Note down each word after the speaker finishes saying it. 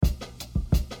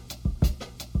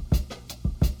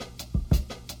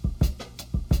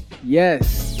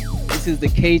Yes, this is the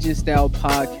Cajun Style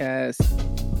Podcast,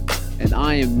 and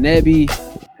I am Nebby,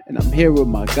 and I'm here with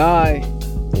my guy.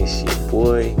 It's your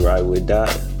boy, Ride with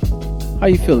Dot. How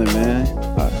you feeling, man?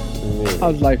 Man,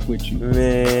 How's life with you?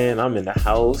 man, I'm in the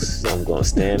house. I'm gonna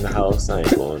stay in the house. I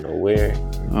ain't going nowhere.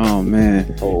 Oh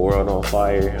man, Whole world on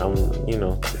fire.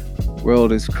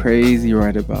 world is crazy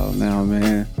right about now,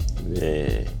 man.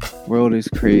 Man, World is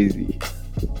crazy.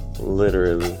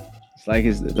 literally. It's like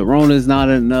the Rona's not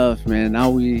enough, man.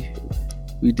 Now we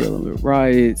dealing with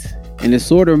riots, and it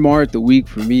sort of marked the week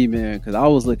for me, man, because I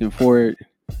was looking forward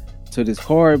to this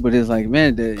card, but it's like,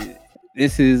 man,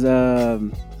 this is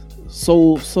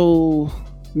so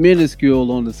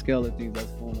minuscule on the scale of things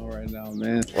that's going on right now,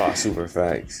 man. Wow, super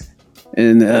facts.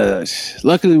 And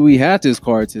luckily we had this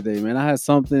card today, man. I had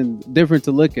something different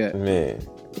to look at, Man,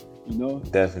 you know.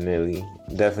 definitely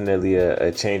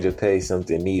a change of pace,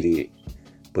 something needed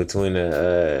between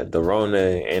the Rona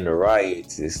and the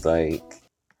riots. It's like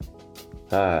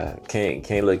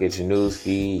can't look at your news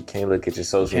feed, can't look at your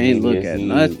social Can't media look at feed.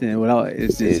 nothing without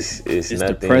it's Nothing.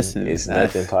 depressing. It's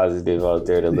nothing positive out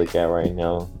there to look at right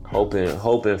now.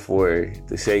 Hoping for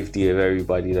the safety of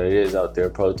everybody that is out there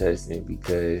protesting,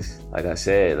 because, like I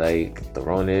said, like, the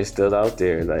Rona is still out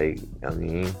there. Like, I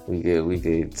mean, we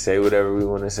could say whatever we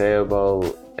want to say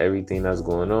about everything that's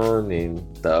going on, and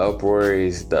the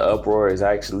uproar is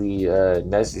actually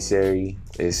necessary.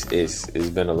 It's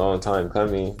been a long time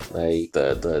coming. Like,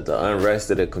 the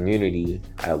unrest of the community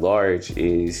at large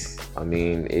is, I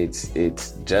mean,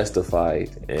 it's justified,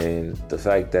 and the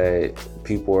fact that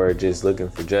people are just looking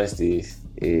for justice,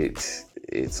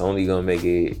 it's only gonna make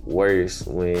it worse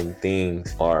when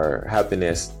things are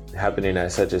happening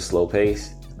at such a slow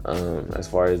pace, as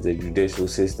far as the judicial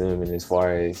system, and as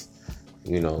far as,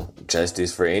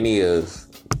 justice for any of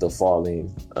the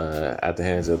fallen at the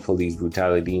hands of police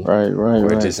brutality,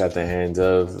 or just at the hands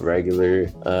of regular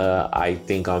I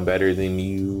think I'm better than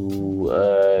you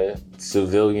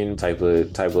civilian type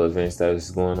of events that's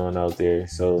going on out there.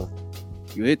 So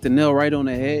You hit the nail right on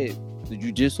the head. The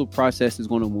judicial process is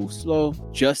going to move slow.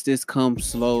 Justice comes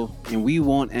slow. And we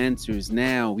want answers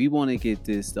now. We want to get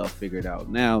this stuff figured out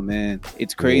now, man.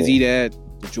 It's crazy that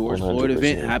the George Floyd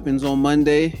event happens on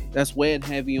Monday. That's weighing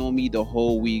heavy on me the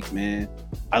whole week, man.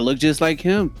 I look just like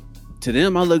him. To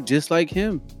them, I look just like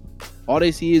him. All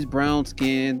they see is brown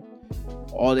skin.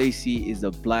 All they see is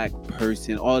a black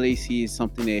person. All they see is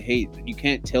something they hate. You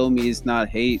can't tell me it's not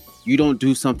hate. You don't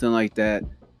do something like that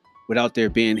without there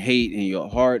being hate in your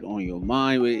heart, on your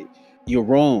mind. You're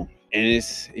wrong. And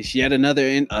it's yet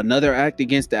another act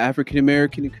against the African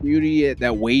American community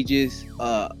that wages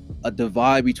a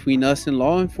divide between us and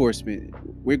law enforcement.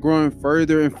 We're growing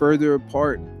further and further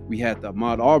apart. We had the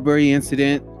Ahmaud Arbery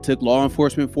incident. Took law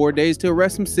enforcement 4 days to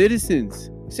arrest some citizens.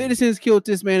 Citizens killed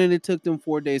this man, and it took them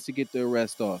 4 days to get the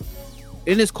arrest off.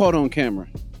 And it's caught on camera.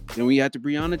 Then we had the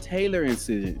Breonna Taylor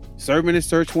incident. Serving a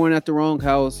search warrant at the wrong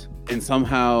house, and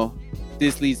somehow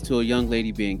this leads to a young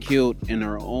lady being killed on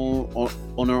her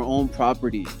own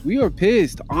property. We are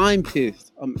pissed. I'm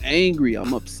pissed. I'm angry.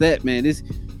 I'm upset, man.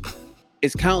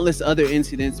 It's countless other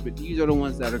incidents, but these are the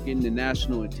ones that are getting the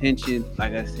national attention.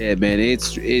 Like I said, man,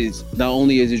 it's not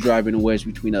only is it driving a wedge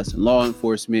between us and law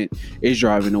enforcement, it's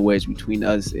driving a wedge between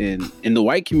us and the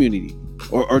white community,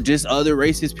 or just other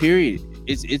races, period.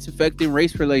 It's affecting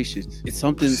race relations. It's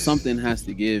something has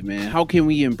to give, man. How can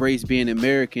we embrace being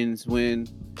Americans when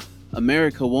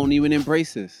America won't even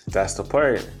embrace us? That's the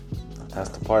part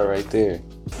right there.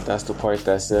 That's the part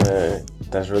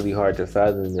that's really hard to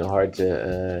fathom and hard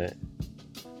to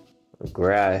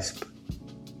grasp.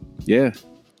 Yeah.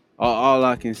 All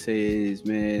I can say is,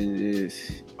 man,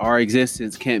 is our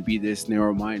existence can't be this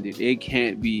narrow-minded. It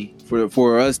can't be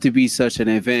for us to be such an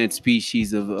advanced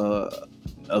species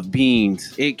of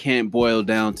beings. It can't boil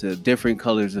down to different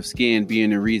colors of skin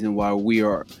being the reason why we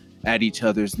are at each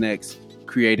other's necks,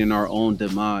 creating our own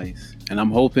demise. And I'm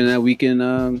hoping that we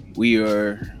can we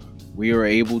are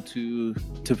able to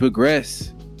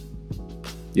progress.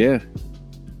 Yeah.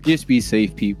 Just be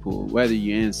safe, people. Whether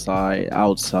you're inside,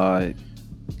 outside,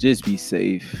 just be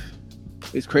safe.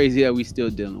 It's crazy that we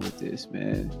still dealing with this,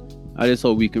 man. I just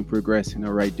hope we can progress in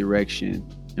the right direction.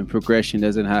 And progression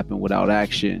doesn't happen without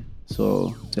action.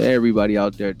 So to everybody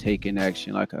out there taking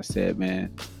action, like I said,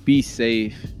 man, be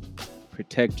safe,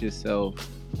 protect yourself,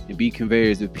 and be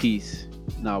conveyors of peace,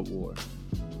 not war.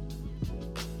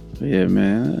 But yeah,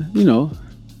 man,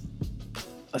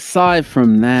 aside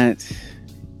from that,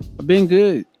 I've been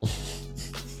good.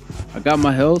 I got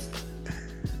my health.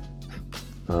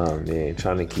 Oh man,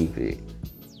 trying to keep it.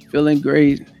 Feeling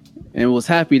great. and was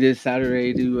happy this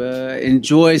Saturday to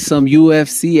enjoy some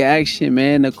UFC action,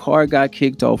 man. The card got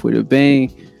kicked off with a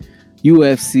bang.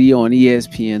 UFC on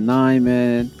ESPN 9,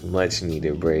 man. Much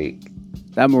needed break.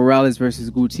 That Morales versus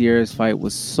Gutierrez fight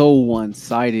was so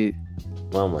one-sided.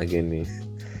 Oh my goodness.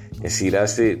 And see,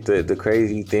 that's it. The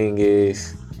crazy thing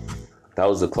is, that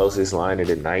was the closest line of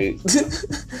the night.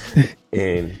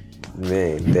 And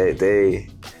man,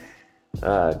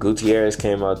 Gutierrez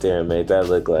came out there and made that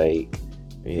look like,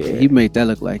 he made that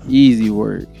look like easy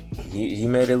work. He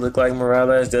made it look like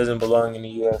Morales doesn't belong in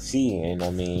the UFC. And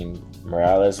I mean,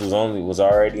 Morales was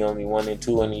already only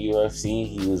 1-2 in the UFC.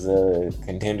 He was a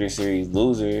Contender Series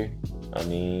loser. I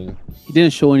mean, he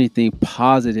didn't show anything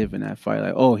positive in that fight.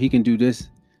 Like, oh, he can do this,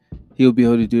 he'll be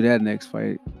able to do that next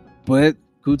fight. But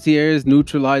Gutierrez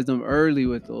neutralized him early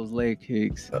with those leg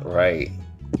kicks. Right.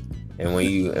 And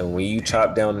when you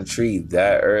chop down the tree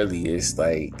that early, it's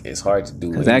like it's hard to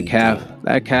do. Cause that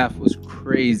calf was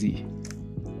crazy.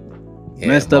 Yeah,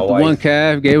 messed up the one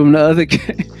calf, gave him the other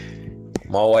calf.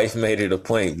 My wife made it a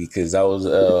point because that was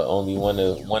only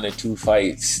one of two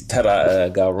fights that I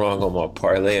got wrong on my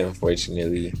parlay.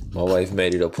 Unfortunately, my wife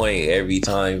made it a point every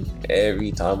time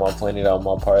I pointed out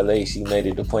my parlay, she made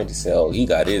it a point to say, "Oh, he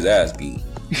got his ass beat."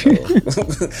 So,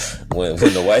 when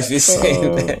the wife is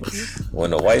saying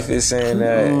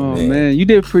that, oh man, you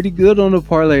did pretty good on the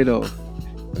parlay though.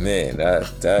 Man,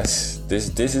 this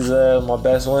is my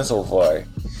best one so far.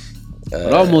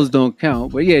 It almost don't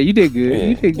count, but yeah, you did good. Yeah,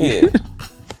 you did good. Yeah.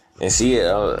 And see,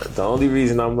 the only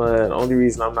reason I'm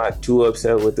not too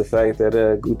upset with the fact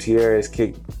that Gutierrez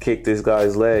kicked this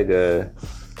guy's leg,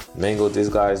 mangled this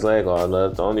guy's leg on.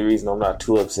 The only reason I'm not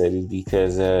too upset is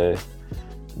because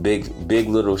big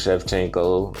little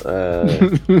Shevchenko.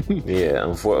 Yeah,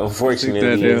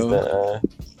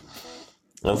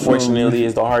 unfortunately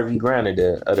is the Harvey Grant of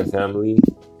the family.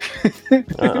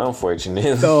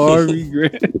 Unfortunately, the Harvey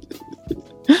Grant.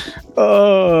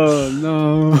 Oh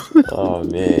no! Oh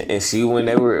man! And see, we'll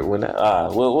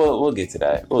get to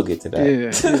that. We'll get to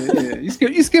that. Yeah.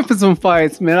 You skipping some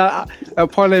fights, man.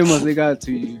 That parlay must have got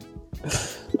to you.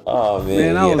 Oh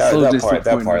man! I was so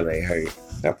disappointed.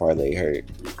 That parlay hurt.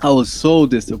 I was so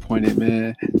disappointed,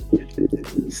 man.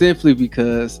 Simply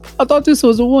because I thought this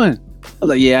was a one. I was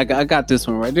like, yeah, I got this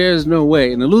one right. There's no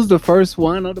way. And to lose the first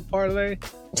one on the parlay.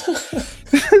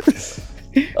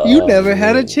 You never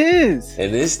had a chance.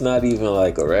 And it's not even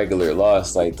like a regular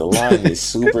loss. Like the line is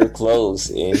super close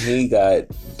and he got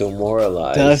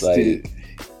demoralized.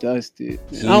 Dusted.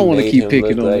 I don't want to keep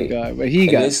picking on the guy, but he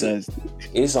got dusted.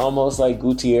 It's almost like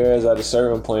Gutierrez at a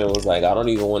certain point was like, I don't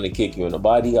even want to kick you in the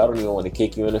body. I don't even want to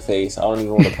kick you in the face. I don't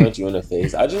even want to punch you in the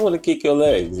face. I just want to kick your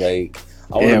legs. Like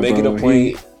I want to make it a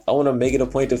point. I want to make it a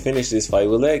point to finish this fight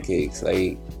with leg kicks.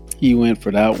 Like he went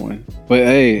for that one. But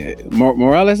hey,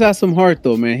 Morales has some heart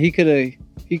though, man. He could have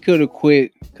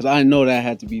quit because I know that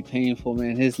had to be painful,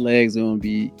 man. His legs are gonna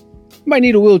be. He might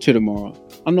need a wheelchair tomorrow.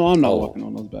 I know I'm not walking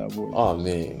on those bad boys. Oh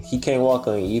man, he can't walk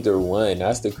on either one.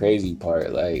 That's the crazy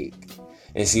part. Like,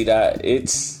 and see that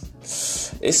it's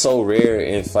so rare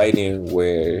in fighting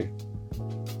where,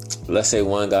 let's say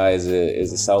one guy is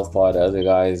a southpaw, the other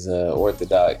guy is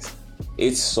orthodox.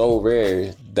 It's so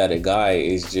rare that a guy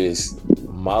is just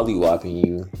mollywhopping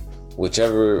you,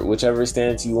 whichever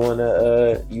stance you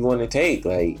wanna take.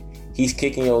 Like he's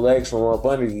kicking your legs from up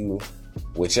under you,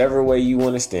 whichever way you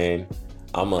want to stand.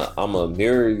 I'm a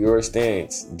mirror your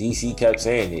stance. DC kept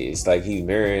saying it. It's like he's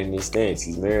mirroring his stance.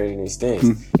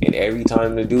 And every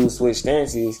time the dude switch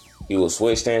stances, he will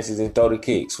switch stances and throw the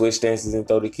kick. Switch stances and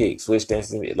throw the kick. Switch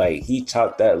stances. Like he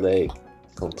chopped that leg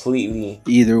completely.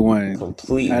 Either one.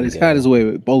 Completely. Had his way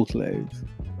with both legs.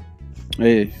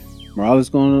 Hey, Morales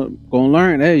gonna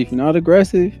learn. Hey, if you're not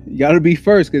aggressive, you gotta be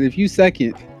first. Because if you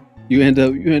second, you end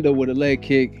up with a leg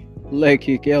kick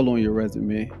L on your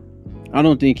resume. I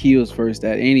don't think he was first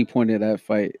at any point of that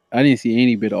fight. I didn't see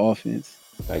any bit of offense.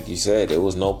 Like you said, there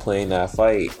was no play in that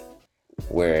fight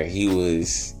where he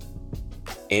was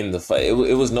in the fight. It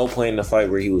was no play in the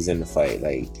fight where he was in the fight.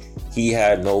 Like he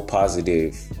had no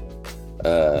positive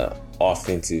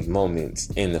offensive moments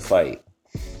in the fight.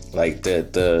 Like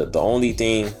the only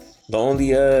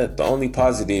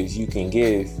positives you can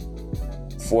give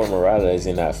for Morales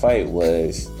in that fight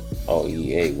was, oh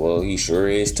yeah, well he sure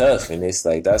is tough, and it's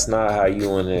like that's not how you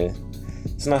wanna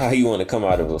come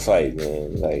out of a fight,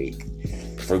 man. Like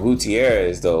for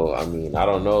Gutierrez though, I mean, I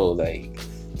don't know, like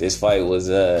this fight was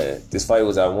at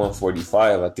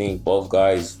 145. I think both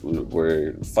guys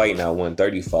were fighting at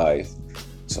 135.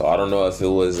 So I don't know if it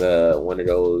was one of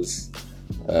those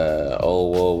oh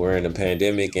well, we're in a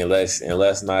pandemic, and let's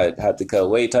not have to cut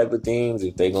weight type of things.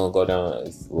 If they gonna go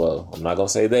down, well, I'm not gonna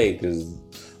say they, because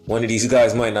one of these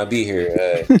guys might not be here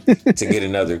to get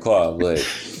another call. But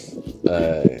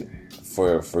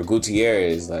for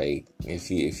Gutierrez, like if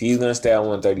he's gonna stay at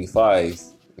 135,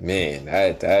 man,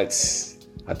 that's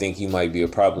I think he might be a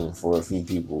problem for a few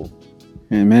people.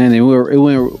 And man, it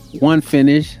went one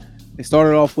finish. It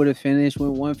started off with a finish,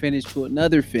 went one finish to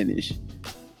another finish.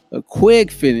 A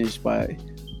quick finish by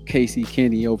Casey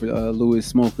Kenny over Louis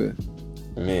Smoker.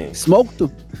 Man, smoked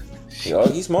him. Oh,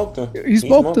 he smoked him. He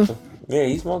smoked him. Yeah,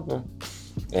 he smoked him.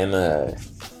 And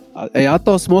hey, I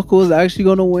thought Smoker was actually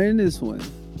gonna win this one.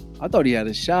 I thought he had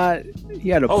a shot. He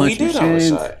had a punch. He did have a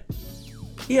shot.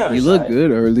 He looked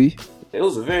good early. It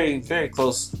was a very, very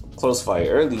close fight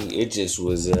early. It just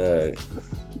was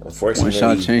unfortunately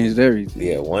one shot changed everything.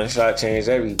 Yeah, one shot changed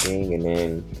everything, and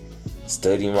then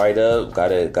stood him right up.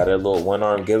 Got a little one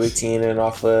arm guillotine and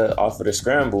off of the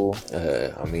scramble.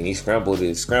 I mean, he scrambled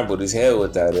his head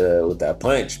with that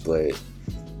punch, but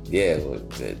yeah,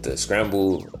 the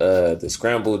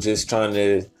scramble just trying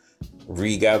to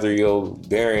regather your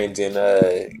bearings and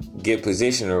get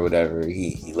position or whatever.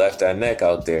 He left that neck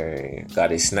out there and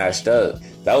got it snatched up.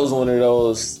 That was one of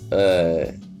those.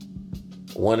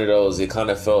 It kind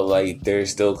of felt like they're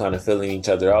still kind of filling each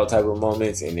other out type of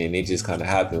moments, and then it just kind of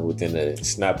happened within a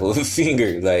snap of a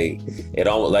finger. Like it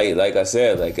almost like I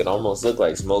said, like it almost looked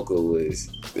like Smoker was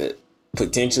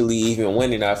potentially even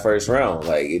winning that first round.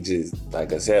 Like it just,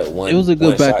 like I said, it was a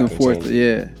good back and forth.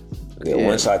 Yeah,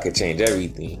 one shot could change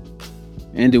everything.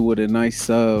 Ended with a nice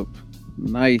sub.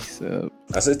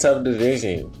 That's a tough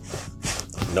division.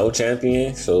 No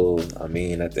champion. So, I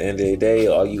mean, at the end of the day,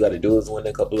 all you got to do is win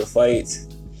a couple of fights,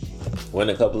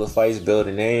 build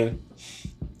a name.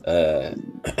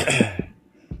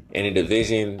 In a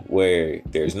division where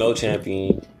there's no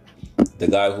champion, the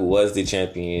guy who was the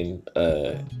champion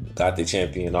got the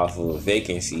champion off of a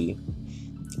vacancy.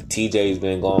 TJ's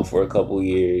been gone for a couple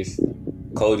years.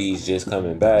 Cody's just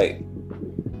coming back.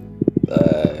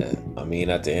 I mean,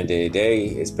 at the end of the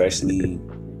day, especially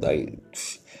like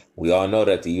we all know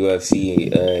that the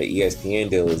UFC ESPN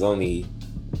deal is only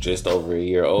just over a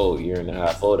year and a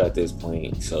half old at this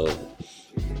point. So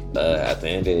at the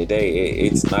end of the day,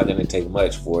 it's not going to take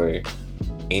much for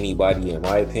anybody, in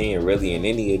my opinion, really in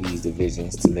any of these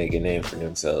divisions to make a name for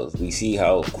themselves. We see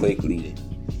how quickly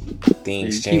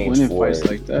things change for fights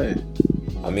like that.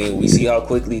 I mean, we see how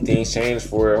quickly things change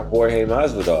for Jorge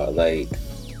Masvidal. Like,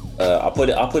 I'll put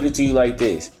it to you like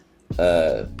this.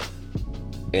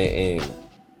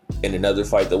 In another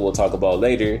fight that we'll talk about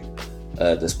later,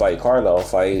 the Spike Carlisle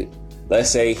fight,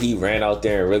 let's say he ran out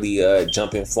there and really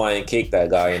jumping, flying kicked that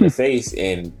guy in the face,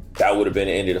 and that would have been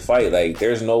the end of the fight. Like,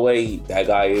 there's no way that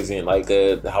guy isn't like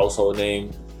a household name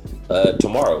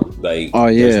tomorrow. Like,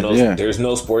 there's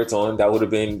no sports on. That would have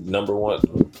been number one.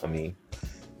 I mean,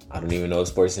 I don't even know if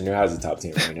Sports Center has a top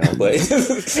 10 right now, but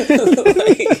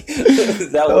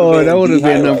that would have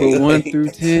been number 1 through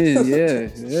 10.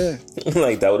 Yeah.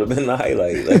 Like, that would have been the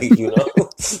highlight. Like, you know.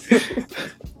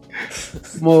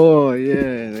 More,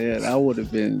 yeah. That would have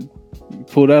been. You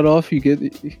pull that off, you get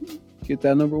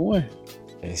that number 1.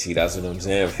 And see, that's what I'm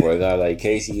saying. For a guy like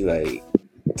Casey, like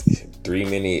 3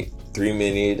 minute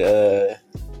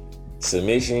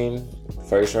submission,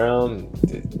 first round,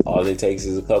 all it takes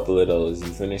is a couple of those. You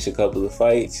finish a couple of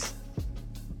fights,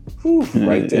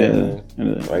 right there,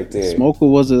 man. Right there. Smoker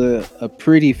was a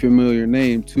pretty familiar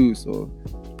name too. So,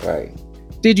 right.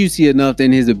 Did you see enough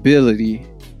in his ability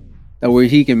that where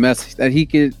he can that he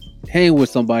could hang with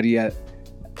somebody at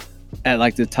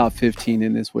like the top 15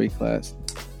 in this weight class?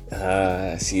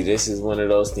 See, this is one of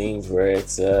those things where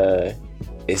it's a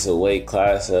weight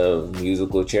class of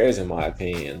musical chairs, in my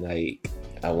opinion. Like,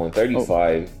 at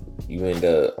 135, you end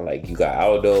up like you got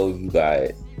Aldo, you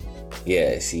got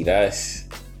see, that's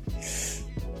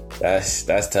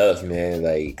tough, man.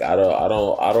 Like, I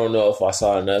don't know if I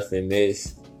saw enough in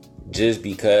this, just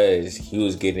because he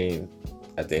was getting,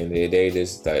 at the end of the day,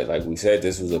 this, like we said,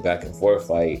 this was a back and forth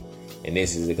fight. And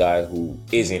this is a guy who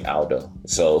isn't Aldo,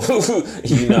 so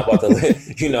you're not about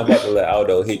to let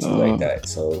Aldo hit you like that.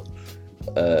 So,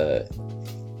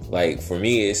 like, for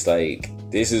me, it's like,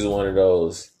 this is one of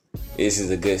those. This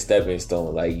is a good stepping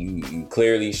stone. Like, you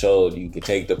clearly showed you could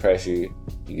take the pressure,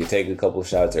 you could take a couple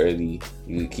shots early,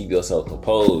 you could keep yourself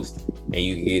composed, and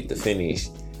you can get the finish.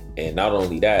 And not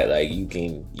only that, like, you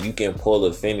can pull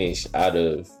a finish out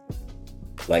of,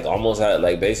 like,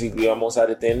 basically almost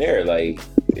out of thin air. Like,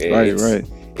 right.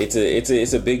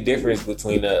 It's a big difference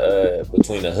between a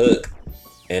hook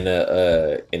and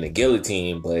a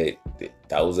guillotine, but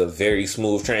That was a very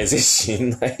smooth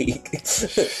transition. Like,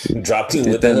 dropped him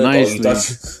Did with the that hook.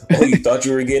 nicely. You thought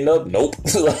you were getting up? Nope.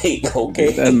 Like, okay.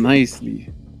 Did that nicely.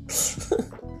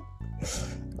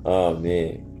 Oh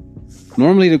man.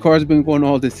 Normally the card's been going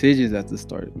all decisions at the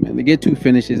start, man. They get 2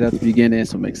 finishes at the beginning,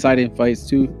 some exciting fights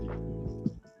too.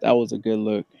 That was a good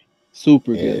look.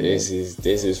 Super Yeah, good. this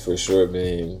is for sure,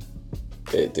 man.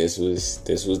 This was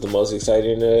the most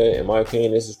exciting. In my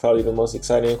opinion, this is probably the most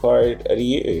exciting card of the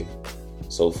year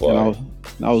so far.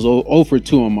 And I was 0 for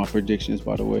 2 on my predictions,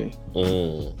 by the way.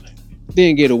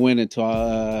 Didn't get a win until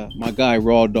my guy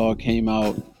Raw Dog came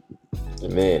out.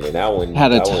 Man, and that one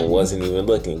wasn't even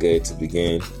looking good to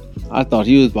begin. I thought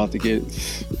he was about to get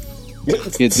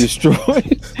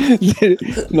destroyed.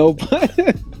 No,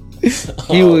 but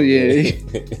he was, yeah.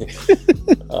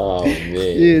 Oh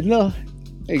man. Yeah, no,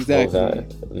 exactly.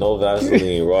 No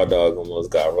Vaseline. Raw Dog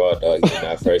almost got Raw Dog in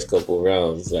that first couple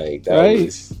rounds. Like that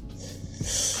was.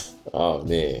 Oh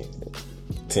man,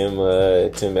 Tim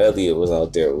Elliott was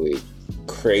out there with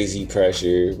crazy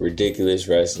pressure, ridiculous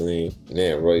wrestling.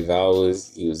 Man, Roy Val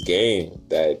was game.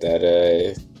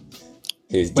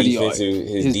 His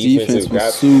defensive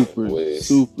was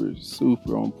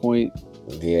super on point.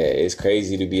 Yeah, it's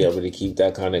crazy to be able to keep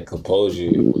that kind of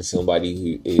composure with somebody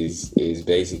who is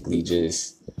basically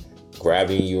just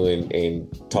grabbing you and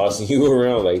tossing you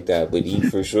around like that. But he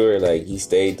for sure, like, he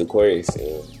stayed the course,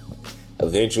 and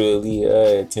eventually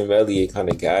Tim Elliott kind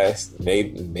of gassed,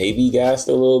 maybe gassed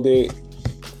a little bit,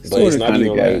 but it's not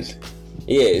even like,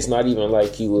 it's not even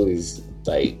like he was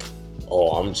like,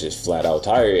 oh, I'm just flat out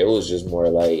tired. It was just more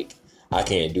like, I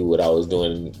can't do what I was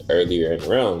doing earlier in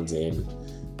rounds. And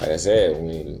like I said,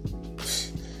 when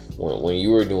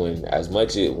you were doing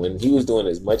when he was doing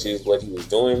as much as what he was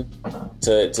doing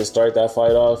to start that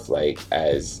fight off, like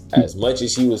as much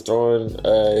as he was throwing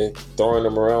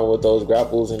them around with those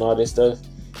grapples and all this stuff,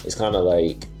 it's kind of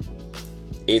like,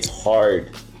 it's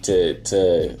hard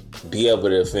to be able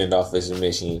to fend off a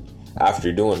submission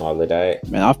after doing all of that.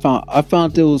 Man, I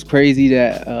found it was crazy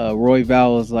that Roy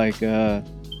Val was like,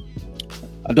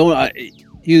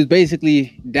 he was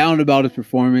basically down about his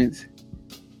performance.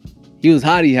 He was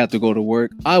hot. He had to go to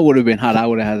work. I would have been hot. I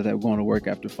would have had to go to work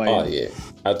after fighting. Oh yeah,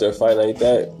 after a fight like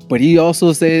that. But he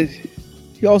also said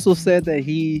that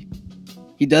he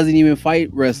doesn't even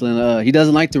fight wrestling. He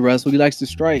doesn't like to wrestle. He likes to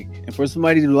strike. And for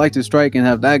somebody to like to strike and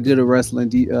have that good of wrestling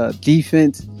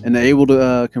defense, and they're able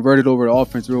to convert it over to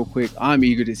offense real quick, I'm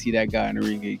eager to see that guy in the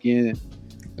ring again,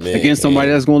 against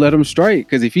somebody that's gonna let him strike.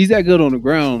 Because if he's that good on the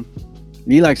ground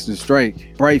and he likes to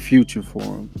strike, bright future for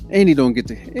him. And he don't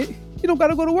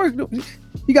gotta go to work.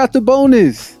 He got the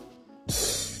bonus.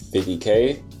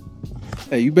 $50K.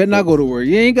 Hey, you better not go to work.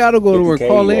 You ain't gotta go to work.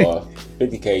 Call in.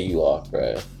 $50K you off,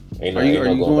 bro. Are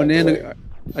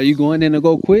you going in to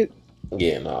go quit?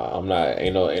 Yeah, nah, I'm not.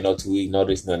 Ain't no 2 week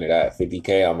notice, none of that.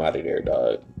 $50K, I'm out of there,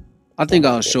 dog. I think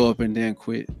I'll show up and then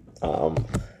quit. I'm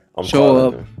show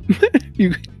up.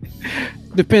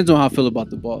 Depends on how I feel about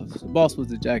the boss. The boss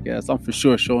was a jackass. I'm for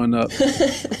sure showing up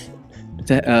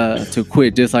to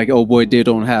quit, just like old boy did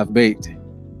on Half Baked.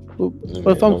 But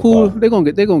if I'm cool, they're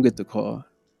gonna get the call.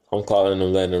 I'm calling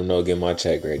them, letting them know, get my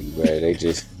check ready, bro. They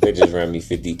just ran me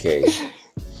 $50K.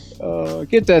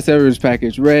 Get that severance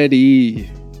package ready.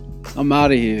 I'm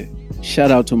out of here. Shout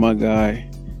out to my guy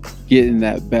getting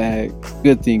that bag.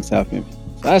 Good things happen.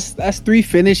 That's 3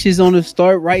 finishes on the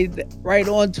start. Right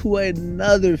on to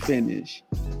another finish.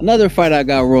 Another fight I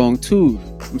got wrong too.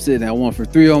 I'm sitting at 1 for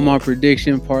 3 on my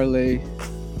prediction parlay.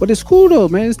 But it's cool though,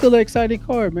 man. It's still an exciting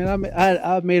card, man.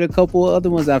 I made a couple other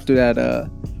ones after that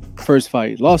first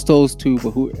fight. Lost those 2,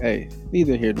 but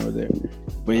neither here nor there.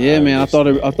 But yeah, man, I thought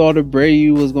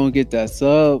Abreu was gonna get that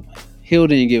sub. Hill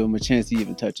didn't give him a chance to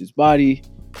even touch his body.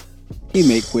 He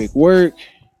made quick work.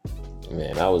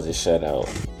 Man, that was a shutout.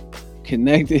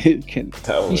 Connected.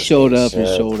 He showed up and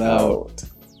showed out.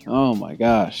 Oh my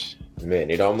gosh.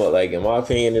 Man, it almost, like, in my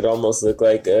opinion, it almost looked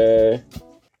like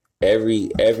every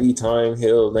time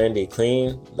Hill landed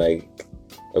clean, like,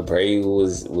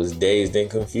 Abreu was dazed and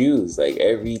confused. Like,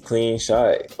 every clean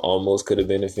shot almost could have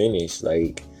been a finish.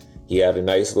 Like, he had a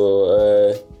nice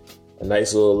little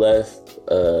left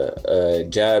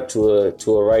jab to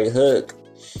a right hook.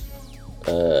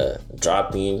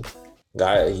 Dropped him.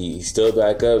 He stood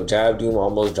back up, jabbed him,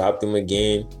 almost dropped him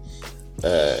again.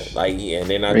 And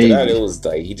then after that, it was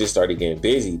like he just started getting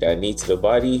busy. That knee to the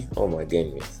body. Oh my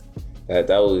goodness. That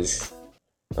was.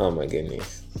 Oh my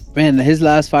goodness. Man, his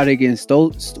last fight against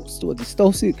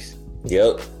Stosics.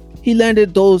 Yep. He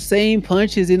landed those same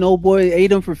punches and old boy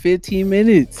ate him for 15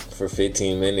 minutes. And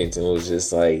it was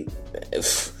just like,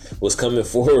 was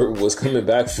coming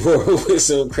back forward with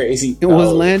some crazy power. It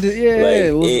was landed,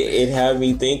 yeah. Like, it had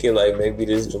me thinking like maybe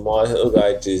this Jamal Hill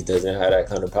guy just doesn't have that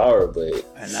kind of power, but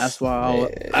that's why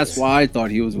I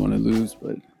thought he was going to lose,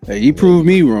 but hey, he proved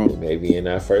me wrong. Maybe in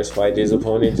that first fight, his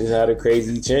opponent just had a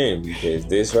crazy chin, because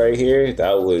this right here,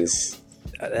 that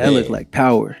looked like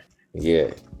power.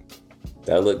 Yeah,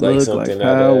 that looked like something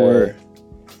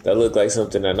that looked like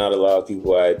something that not a lot of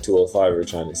people at 205 are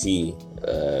trying to see.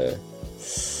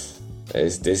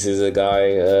 This is a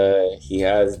guy. He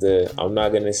has the. I'm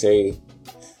not gonna say.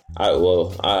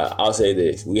 I'll say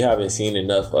this: we haven't seen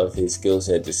enough of his skill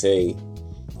set to say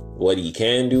what he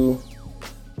can do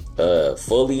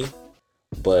fully,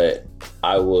 but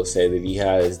I will say that he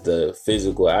has the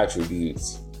physical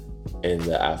attributes and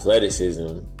the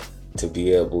athleticism to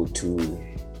be able to,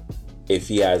 if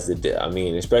he has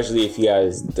especially if he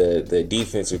has the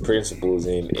defensive principles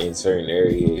in certain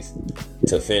areas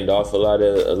to fend off a lot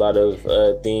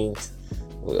of things.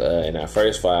 In our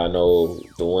first fight, I know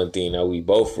the one thing that we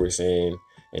both were saying,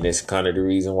 and it's kind of the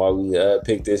reason why we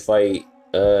picked this fight.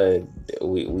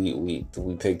 We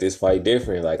picked this fight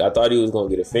different. Like, I thought he was gonna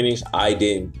get a finish. I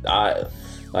didn't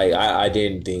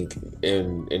think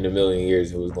in a million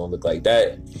years it was gonna look like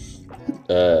that.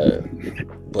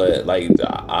 But like,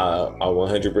 I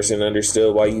 100%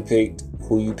 understood why you picked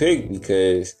who you picked,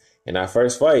 because in that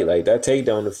first fight, like, that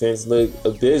takedown defense looked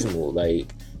abysmal.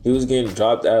 Like, he was getting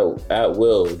dropped out at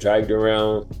will, dragged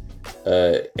around,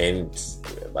 and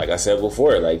like I said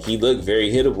before, like, he looked very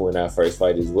hittable in that first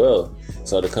fight as well.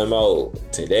 So to come out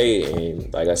today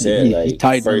and, like I said, he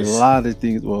tightened a lot of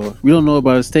things. Well, we don't know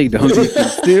about his takedown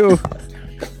defense still,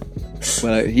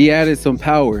 but he added some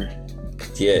power.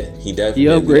 Yeah, he definitely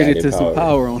upgraded to some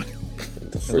power on it.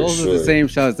 Those sure. are the same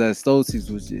shots that Stoltzfus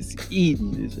was just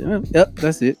eating. Yep,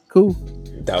 that's it. Cool.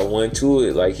 That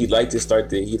 1-2, like, he liked to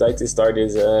start his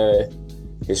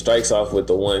strikes off with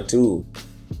the 1-2,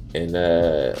 and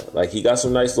like, he got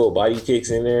some nice little body kicks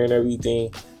in there and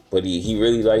everything, but he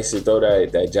really likes to throw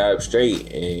that jab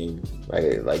straight. And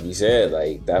like you said,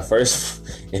 like,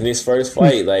 in his first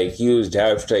fight, like, he was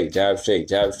jab straight,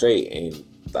 and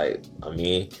like, I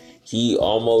mean, he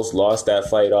almost lost that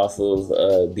fight off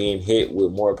of being hit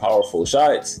with more powerful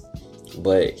shots,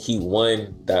 but he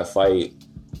won that fight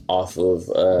off of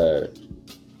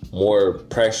more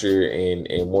pressure and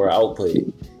more output.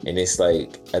 And it's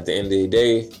like, at the end of the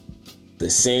day, the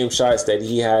same shots that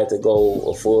he had to go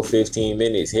a full 15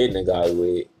 minutes hitting a guy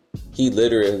with, he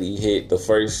literally hit the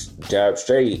first jab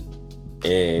straight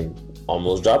and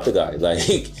almost dropped the guy.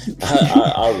 Like,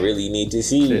 I really need to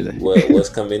see what's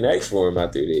coming next for him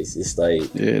after this. It's like,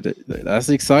 yeah, that's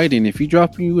exciting. If he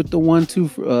dropping you with the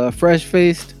 1-2 fresh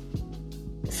faced,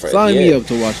 sign me up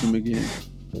to watch him again.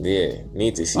 Yeah,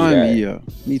 need to see sign that. Me up.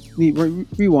 Need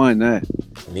rewind that.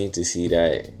 Need to see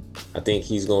that. I think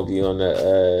he's gonna be on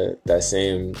that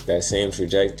same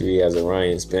trajectory as a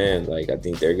Ryan Spann. Like, I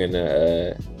think they're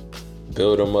gonna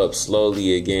build him up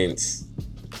slowly against,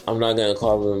 I'm not gonna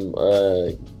call them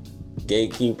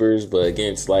gatekeepers, but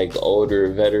against, like, older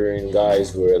veteran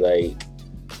guys who are, like,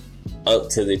 up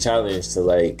to the challenge to,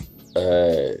 like,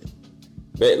 but,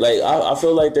 like, I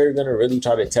feel like they're gonna really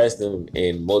try to test him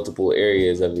in multiple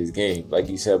areas of his game. Like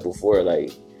you said before,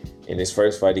 like, in his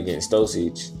first fight against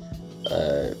Stoltzfus,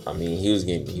 I mean, he was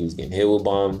getting hit with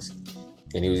bombs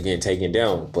and he was getting taken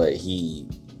down, but he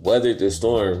weathered the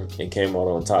storm and came out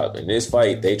on top. In this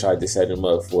fight, they tried to set him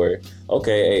up for,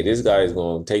 okay, hey, this guy is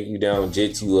gonna take you down,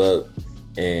 jit you up,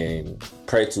 and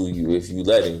pretzel you if you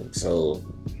let him. So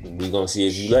we gonna see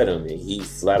if you let him. And he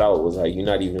flat out was like, you're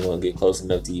not even gonna get close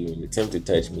enough to even attempt to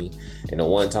touch me. And the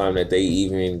one time that they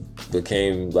even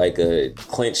became like a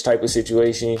clinch type of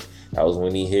situation, that was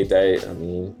when he hit that, I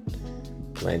mean,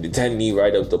 landed that knee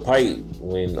right up the pipe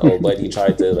when old buddy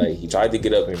tried to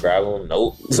get up and grab him.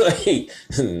 Nope. Like,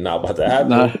 not about to happen.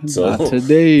 Not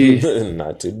today.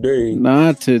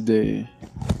 Not today.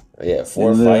 Yeah,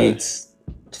 four fights.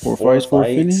 Four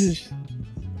finishes.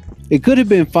 It could have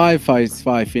been 5 fights,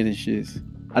 5 finishes.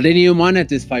 I didn't even mind that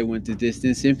this fight went the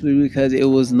distance simply because it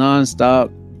was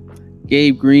nonstop.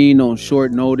 Gabe Green on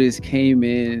short notice came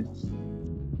in,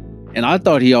 and I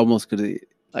thought he almost could have.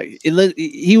 Like,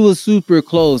 he was super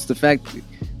close. The fact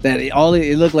that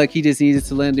it looked like he just needed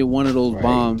to land in one of those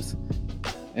bombs,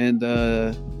 and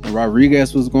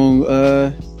Rodriguez was going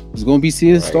to be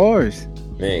seeing stars.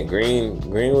 Man,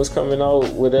 Green was coming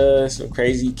out with some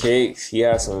crazy kicks. He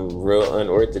had some real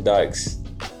unorthodox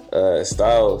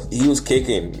styles. He was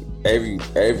kicking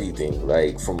everything,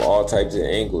 like, from all types of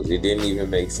angles. It didn't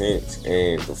even make sense.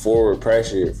 And the forward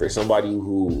pressure for somebody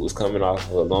who was coming off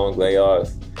of a long layoff,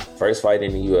 first fight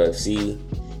in the UFC,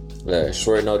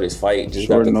 short notice fight. Just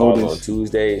Short got the call notice. on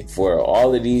Tuesday. For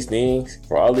all of these things,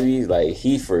 like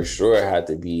he for sure had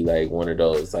to be like one of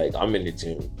those, like, I'm in the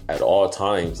gym at all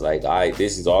times. Like,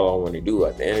 this is all I want to do.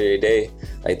 At the end of the day,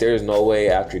 like, there's no way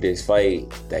after this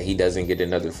fight that he doesn't get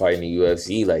another fight in the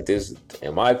UFC. Like, this,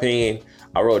 in my opinion,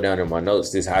 I wrote down in my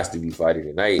notes, this has to be fight of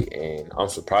the night. And I'm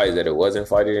surprised that it wasn't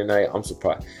fight of the night. I'm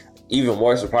surprised. Even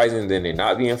more surprising than it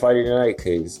not being fight of the night,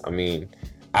 because, I mean,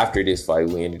 after this fight,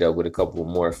 we ended up with a couple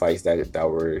more fights that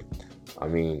were, I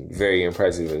mean, very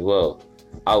impressive as well.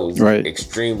 I was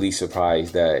extremely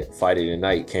surprised that fight of the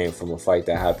night came from a fight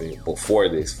that happened before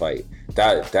this fight.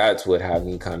 That's what had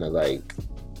me kind of like,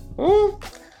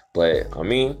 But I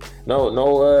mean,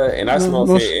 and that's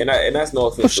no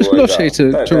offense to no shade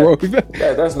to Roy.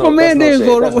 That's no. My man didn't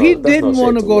go to. He didn't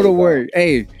want to go to work. About.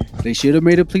 Hey, they should have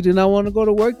made a plea to not want to go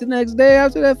to work the next day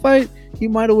after that fight. He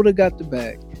might have would have got the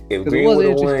bag. If Green would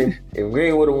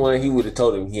have won, he would have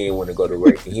told him he didn't want to go to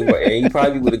work, and he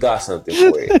probably would have got something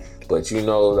for it. But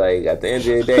like, at the end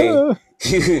of the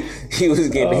day, he was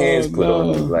getting hands put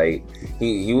on him. Like,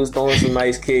 he was throwing some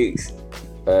nice kicks.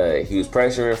 He was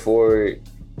pressuring forward.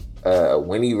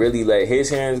 When he really let his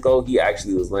hands go, he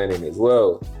actually was landing as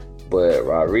well. But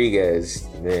Rodriguez,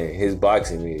 man, his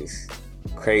boxing is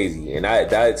crazy, and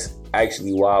that's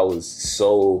actually why I was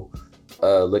so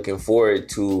looking forward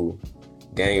to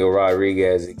Daniel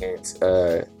Rodriguez against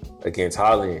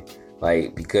Holland,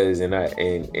 like, because in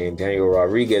Daniel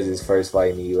Rodriguez's first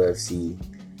fight in the UFC,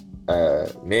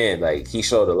 man, like, he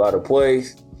showed a lot of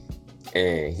poise,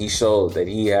 and he showed that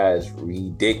he has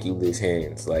ridiculous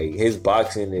hands. Like, his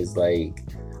boxing is like,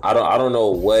 I don't know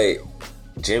what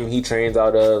gym he trains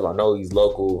out of. I know he's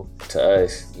local to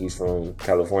us. He's from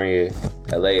California,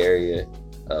 LA area.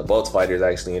 Both fighters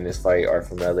actually in this fight are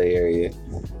from LA area.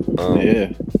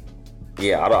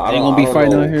 Yeah, I don't be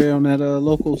fighting out here on that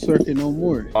local circuit no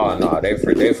more. Oh no,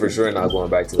 they for sure not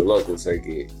going back to the local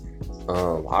circuit.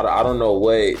 I don't know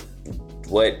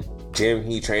what gym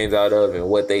he trains out of and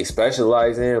what they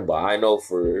specialize in, but I know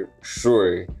for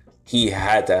sure he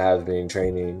had to have been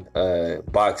training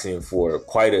boxing for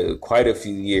quite a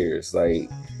few years. Like,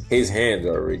 his hands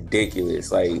are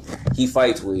ridiculous. Like, he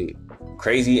fights with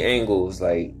crazy angles.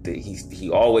 Like, he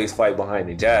always fight behind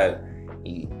the jab.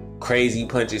 He crazy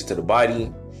punches to the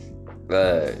body,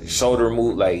 shoulder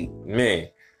move. Like, man,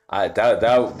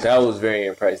 that was very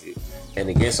impressive. And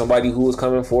against somebody who was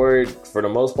coming forward for the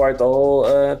most part the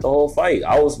whole fight,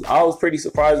 I was pretty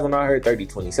surprised when I heard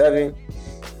 30-27.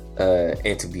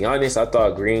 And to be honest, I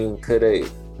thought Green could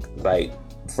have, like,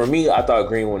 for me, I thought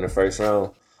Green won the first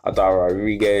round. I thought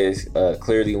Rodriguez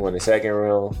clearly won the second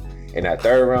round, and that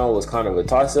third round was kind of a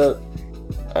toss up.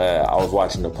 I was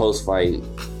watching the post fight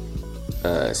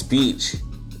speech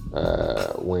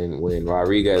when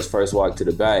Rodriguez first walked to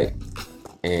the back,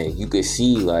 and you could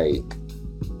see, like,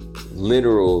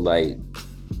 literal, like,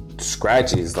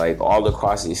 scratches, like, all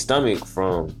across his stomach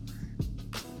from,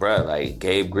 bruh, like,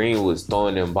 Gabe Green was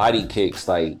throwing them body kicks,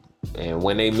 like, and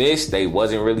when they missed, they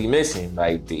wasn't really missing.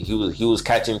 Like, he was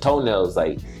catching toenails.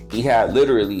 Like, he had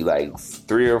literally like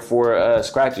 3 or 4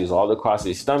 scratches all across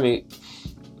his stomach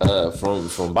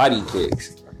from body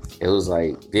kicks. It was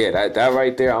like, yeah, that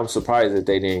right there, I'm surprised that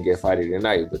they didn't get fight of the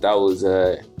night. But that was,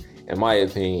 in my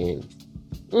opinion,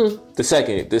 the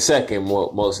second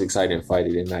most exciting fight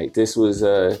of the night. This was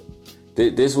a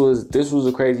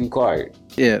crazy card.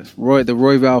 Yeah, the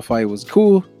Royval fight was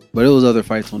cool, but it was other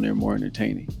fights on there more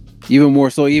entertaining. Even more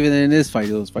so, even in this fight,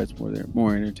 those fights were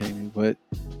more entertaining. But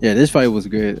yeah, this fight was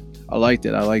good. I liked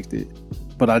it.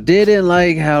 But I didn't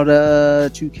like how the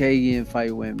Chukagian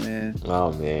fight went, man.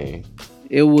 Oh man,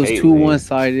 it was too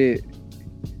one-sided.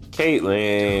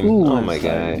 Caitlin, oh my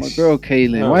gosh, my girl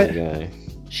Caitlin. Oh my gosh.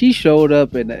 She showed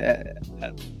up and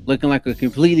looking like a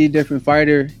completely different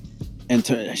fighter, and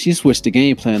she switched the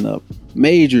game plan up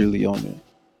majorly on there.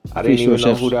 I didn't even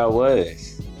know who that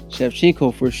was.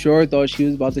 Shevchenko for sure thought she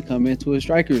was about to come into a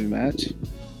strikers match.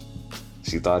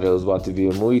 She thought it was about to be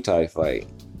a Muay Thai fight.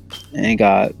 And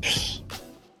got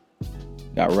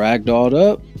ragdolled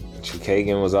up.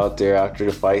 Chukagian was out there after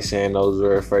the fight saying those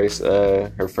were her first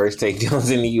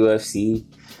takedowns in the UFC.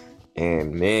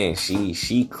 And man,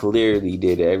 she clearly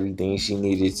did everything she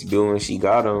needed to do and she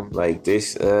got him. Like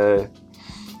this, it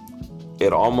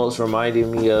almost reminded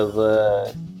me of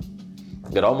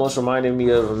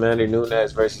Amanda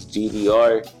Nunes versus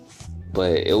GDR,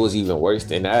 but it was even worse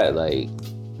than that. Like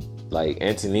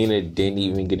Antonina didn't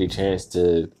even get a chance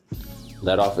to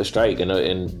let off a strike in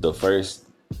the first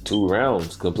 2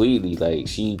 rounds completely. Like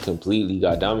she completely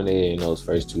got dominated in those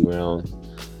first 2 rounds.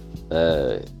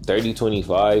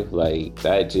 30-25, like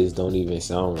that just don't even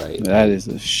sound right. That is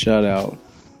a shutout.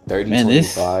 Man,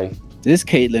 30-25. this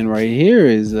Caitlyn right here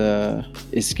is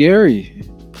scary.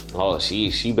 Oh,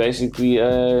 she basically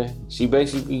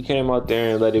came out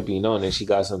there and let it be known that she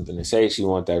got something to say. She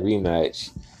want that rematch.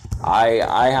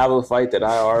 I have a fight that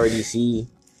I already see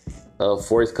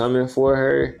forthcoming for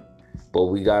her, but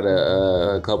we got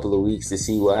a couple of weeks to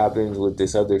see what happens with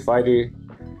this other fighter.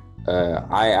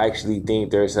 I actually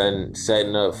think they're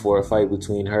setting up for a fight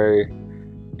between her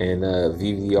and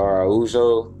Vivi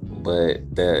Araujo, but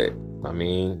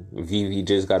Vivi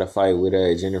just got a fight with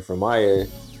Jennifer Maia,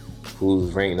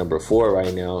 who's ranked number 4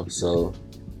 right now. So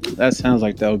that sounds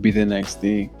like that would be the next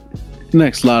thing,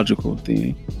 next logical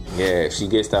thing. Yeah, if she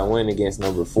gets that win against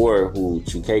number 4, who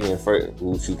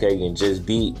Chukagian just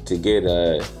beat to get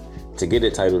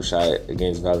a title shot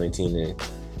against Valentina.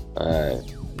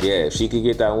 If she could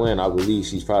get that win, I believe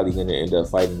she's probably gonna end up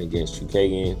fighting against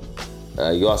Chukagian.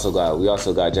 We also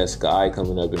got Jessica Ai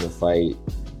coming up in the fight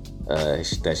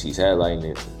that she's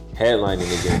headlining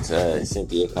against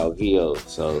Cynthia Calvillo.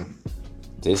 So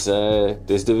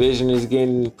this division is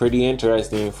getting pretty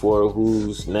interesting for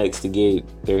who's next to get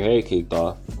their head kicked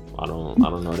off. I don't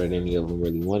know that any of them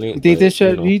really want it. Do you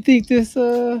think this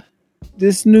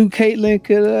new Caitlyn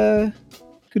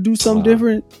could do something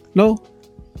different? No.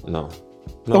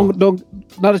 Don't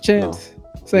not a chance.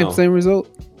 No. Same result.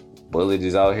 Bullet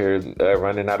is out here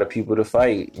running out of people to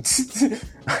fight.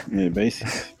 Yeah,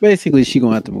 basically she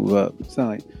gonna have to move up.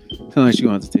 Sound like she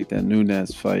gonna have to take that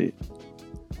Nunes fight.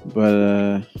 But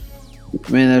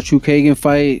man, that Chukagian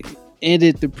fight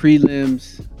ended the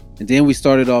prelims, and then we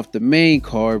started off the main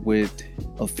card with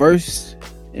a first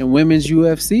in women's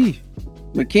UFC.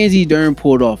 Mackenzie Dern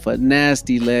pulled off a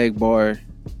nasty leg bar,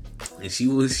 and she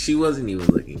wasn't even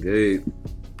looking good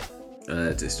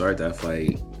to start that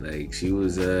fight. Like she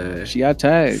got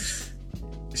tagged.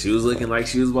 She was looking like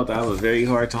she was about to have a very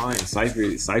hard time.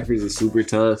 Cyphers is super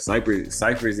tough.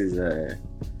 Cyphers is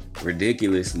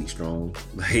ridiculously strong.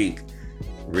 Like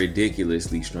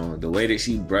ridiculously strong. The way that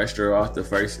she brushed her off the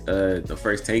first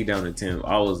takedown attempt,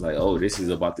 I was like, oh, this is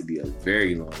about to be a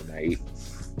very long night.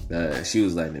 She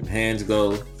was letting them hands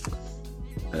go.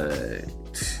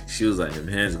 She was letting them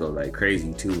hands go like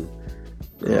crazy too.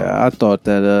 Yeah, I thought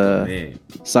that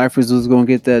Cyphers was gonna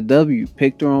get that W.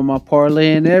 Picked her on my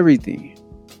parlay and everything.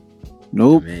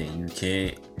 Nope. Man, you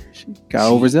can't. She got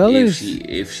overzealous.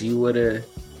 If she would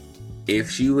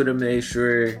have made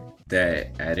sure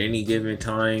that at any given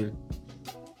time,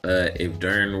 if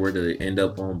Dern were to end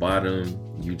up on bottom,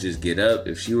 you just get up.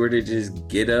 If she were to just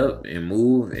get up and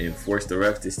move and force the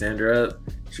ref to stand her up,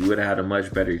 she would have had a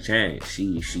much better chance.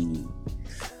 She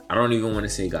I don't even want to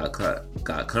say got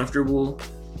comfortable,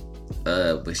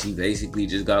 but she basically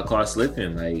just got caught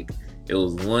slipping. Like it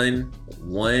was one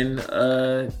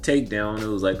takedown. It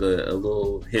was like a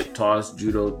little hip toss,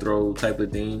 judo throw type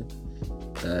of thing.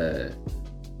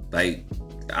 Like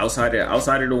outside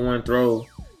of the one throw,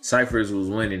 Cyphers was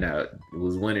winning that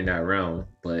round.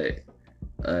 But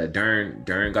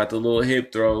Dern got the little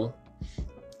hip throw.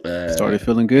 Started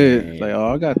feeling good. Like,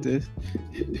 oh, I got this.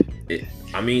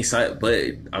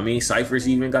 Cyphers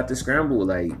even got the scramble.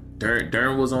 Like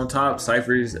Dern was on top.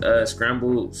 Cyphers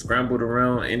scrambled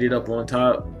around, ended up on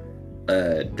top.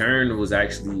 Dern was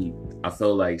actually, I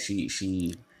felt like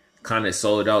she kind of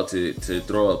sold out to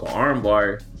throw up an arm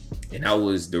bar, and that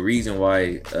was the reason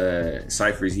why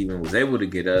Cyphers even was able to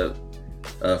get up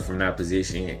from that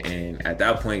position. And at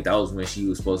that point, that was when she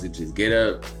was supposed to just get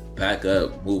up, back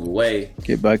up, move away,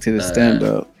 get back to the stand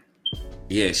up.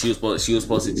 Yeah, she was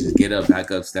supposed to just get up,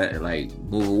 back up, like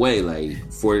move away,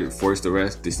 like force the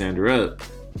ref to stand her up.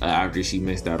 After she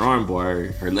missed that arm bar,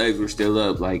 her legs were still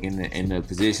up, like in the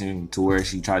position to where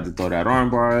she tried to throw that arm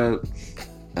bar up.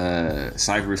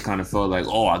 Cyphers kind of felt like,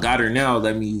 oh, I got her now.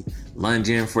 Let me lunge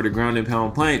in for the ground and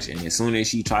pound punch. And as soon as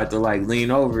she tried to like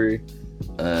lean over,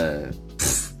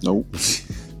 nope.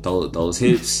 Those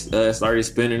hips started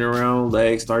spinning around,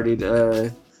 legs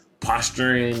started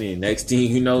posturing, and next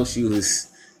thing you know, she was,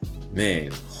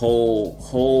 man, whole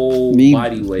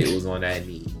body weight was on that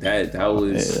knee. That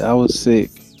was sick.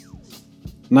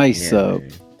 Nice sub.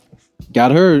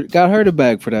 Got her the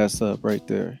bag for that sub right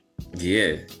there.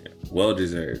 Yeah, well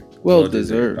deserved. Well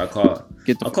deserved. I caught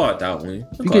that one.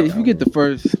 If you get the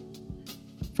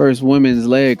first women's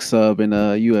leg sub in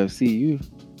UFC,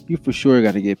 you for sure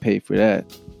got to get paid for that.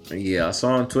 Yeah, I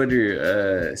saw on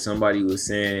Twitter somebody was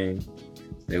saying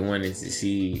they wanted to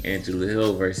see Angela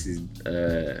Hill versus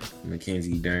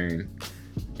Mackenzie Dern,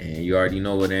 and you already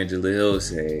know what Angela Hill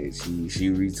said. She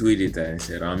retweeted that and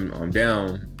said, "I'm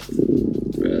down."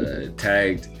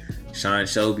 Tagged Sean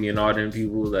Shelby and all them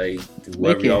people, like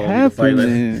whoever y'all want me to fight,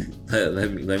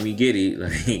 let me get it.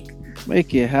 Like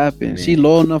Make it happen. She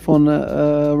low enough on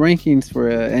the rankings for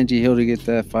Angie Hill to get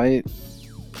that fight.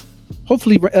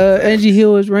 Hopefully, Angie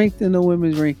Hill is ranked in the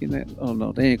women's ranking. Oh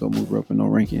no, they ain't gonna move her up in no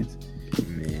rankings.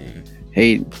 Man,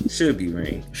 hey, should be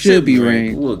ranked. Should be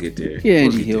ranked. We'll get there. Get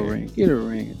Angie Hill ranked. Get her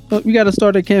ranked. Look, we got to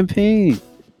start a campaign.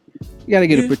 You got to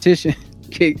get a petition.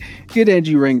 Get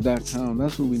AngieRank.com.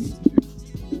 That's what we need to do.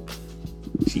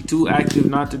 She too active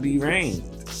not to be ranked.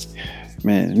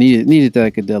 Man, needed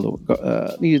that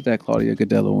Godello. Needed that Claudia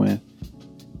Godello win.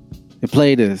 It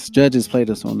played us. Judges played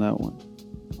us on that one.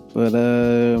 But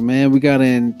man, we got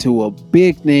into a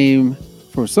big name,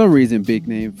 for some reason, big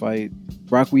name fight.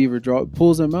 Brock Weaver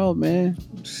pulls him out, man.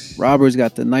 Roberts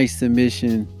got the nice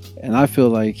submission, and I feel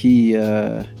like he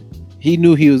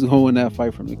knew he was going to win that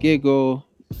fight from the get-go.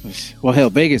 Well, hell,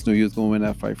 Vegas knew he was going to win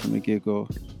that fight from the get-go.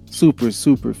 Super,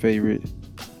 super favorite.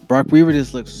 Brock Weaver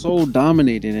just looked so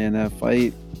dominated in that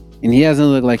fight, and he hasn't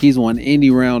looked like he's won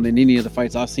any round in any of the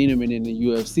fights I've seen him in the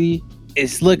UFC.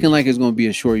 It's looking like it's going to be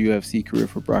a short UFC career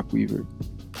for Brock Weaver.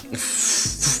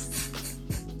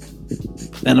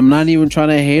 And I'm not even trying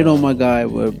to hate on my guy,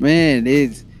 but man,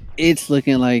 it's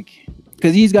looking like,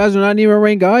 because these guys are not even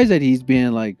ranked guys that he's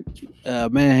being like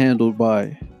manhandled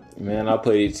by. Man, I'll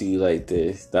put it to you like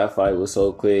this. That fight was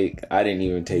so quick, I didn't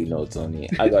even take notes on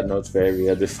it. I got notes for every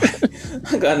other fight.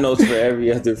 I got notes for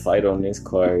every other fight on this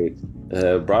card.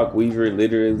 Brock Weaver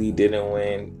literally didn't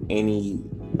win any.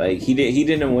 Like he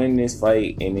didn't win this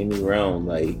fight in any round.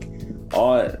 Like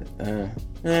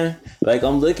like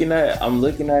I'm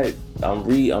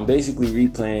basically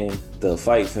replaying the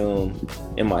fight film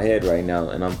in my head right now,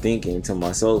 and I'm thinking to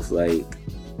myself, like,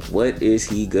 what is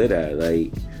he good at?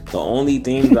 Like, the only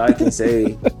thing that I can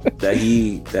say that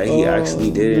he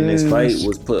actually did in this fight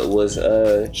was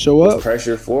show up,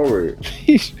 pressure forward.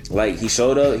 Like he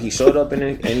showed up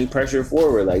and he pressured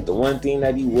forward. Like the one thing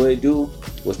that he would do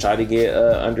was try to get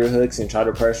underhooks and try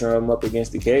to pressure him up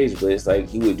against the cage, but it's like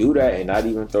he would do that and not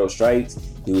even throw strikes.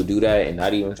 He would do that and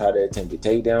not even try to attempt a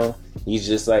takedown. He's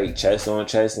just like chest on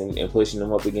chest and pushing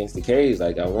him up against the cage.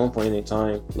 Like at one point in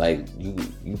time, like you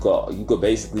could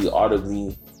basically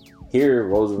audibly hear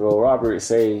Roosevelt Roberts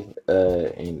say,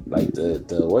 and like the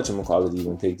whatchamacallit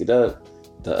even picked it up.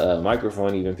 The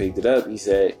microphone even picked it up. He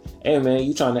said, "Hey man,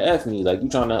 you trying to F me? Like you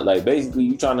trying to, like, basically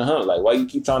you trying to hump? Like why you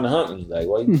keep trying to hump me? Like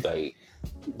why you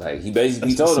like he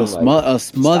basically told him like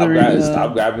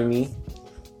stop grabbing me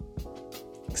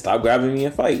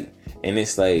and fight." And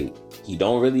it's like he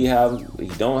don't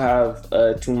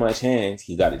have too much hands.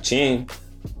 He got a chin.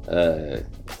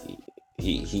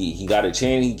 He got a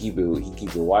chin. He keep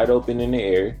it wide open in the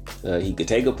air. He could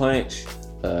take a punch.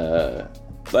 But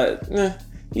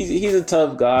he's a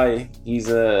tough guy. He's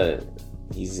a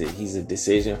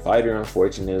decision fighter,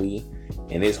 unfortunately.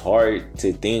 And it's hard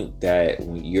to think that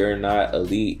when you're not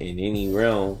elite in any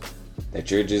realm, that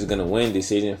you're just gonna win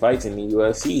decision fights in the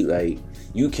UFC. Like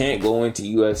you can't go into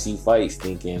UFC fights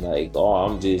thinking like, oh,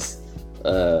 I'm just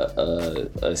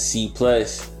a C+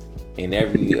 in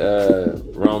every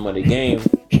realm of the game.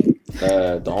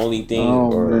 The only thing,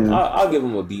 I'll give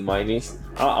him a B-. I'm a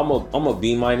B-. I'm a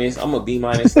B-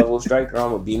 level striker.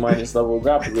 I'm a B- level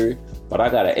grappler. But I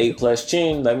got an A+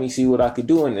 chin. Let me see what I could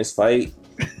do in this fight.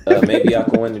 Maybe I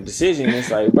can win the decision.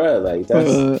 It's like, bro, like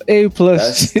that's A+.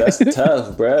 That's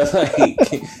tough, bro. Like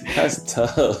that's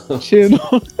tough. Chin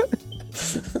on.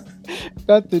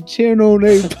 Got the chin on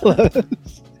A+.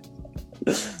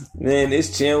 Man,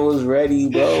 his chin was ready,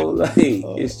 bro. Like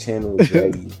his chin was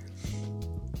ready.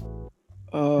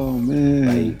 Oh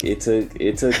man! Like it took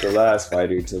the last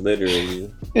fighter to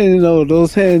literally. And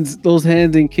those hands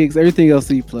and kicks, everything else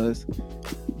C+.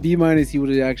 B-, he would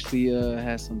have actually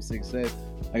had some success.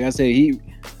 Like I said,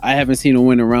 I haven't seen him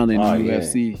win a round in the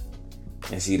UFC.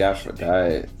 And see that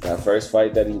first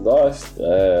fight that he lost.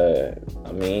 I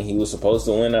mean, he was supposed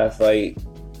to win that fight.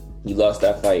 He lost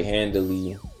that fight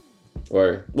handily.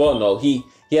 Or no, he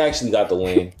actually got the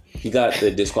win. He got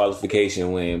the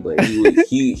disqualification win, but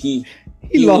he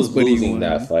was losing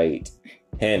that fight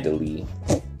handily.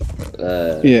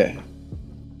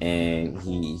 And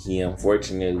he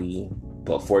unfortunately,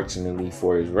 but fortunately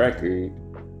for his record,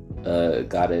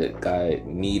 got a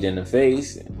knee in the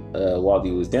face while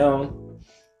he was down.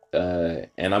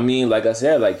 And I mean, like I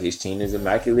said, like his chin is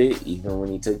immaculate. Even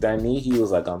when he took that knee, he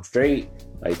was like, "I'm straight."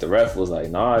 Like the ref was like,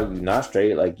 "Nah, you not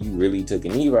straight. Like you really took a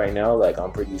knee right now. Like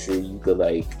I'm pretty sure you could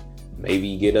like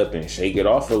maybe get up and shake it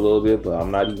off a little bit, but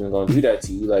I'm not even gonna do that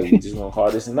to you. Like we just gonna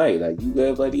call this a night. Like you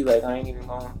good, buddy? Like I ain't even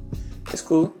gonna. It's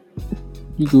cool.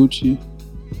 You Gucci.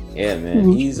 Yeah,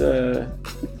 man. He's a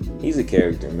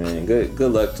character, man. Good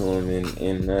luck to him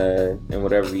in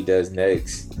whatever he does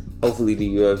next. hopefully the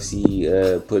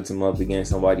UFC puts him up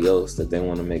against somebody else that they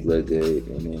want to make look good,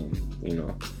 and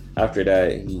then after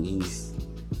that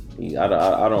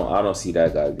I don't see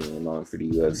that guy being long for the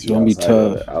UFC. It's gonna be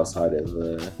tough. Outside of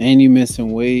and you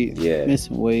missing weight. Yeah,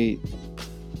 missing weight.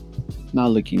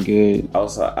 Not looking good.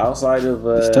 Outside of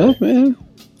it's tough, man.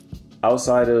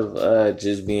 Outside of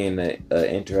just being an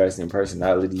interesting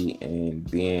personality and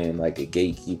being like a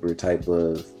gatekeeper type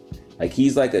of, like,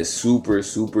 he's like a super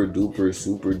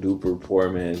duper poor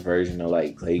man's version of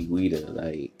like Clay Guida.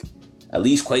 Like, at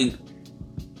least Clay.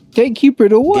 Gatekeeper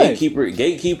to what?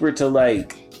 Gatekeeper to,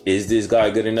 like, is this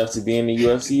guy good enough to be in the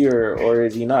UFC or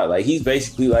is he not? Like, he's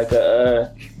basically like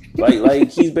a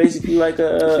he's basically like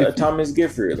a Thomas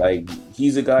Gifford. Like,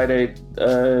 he's a guy that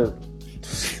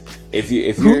if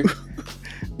you're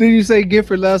Did you say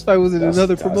Gifford last fight was in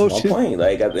another promotion? That's my point.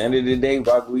 Like, at the end of the day,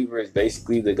 Brock Weaver is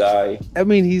basically the guy. I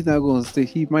mean, he's not going to stick.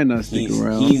 He might not stick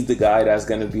around. He's the guy that's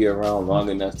going to be around long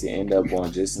enough to end up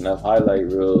on just enough highlight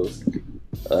reels,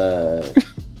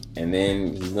 and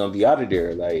then he's going to be out of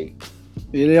there. Like,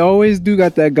 yeah, they always do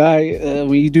got that guy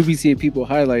when you do be seeing people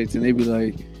highlights, and they be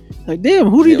like, damn,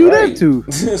 who do you do that to?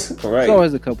 Right. There's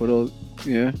always a couple of those.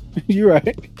 Yeah, you're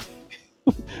right.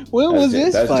 When was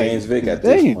this That's fight? James Vick at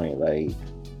this point. Like,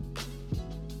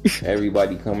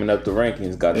 everybody coming up the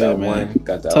rankings got that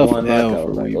Tough one L knockout.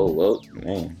 for Like, Weaver. oh well,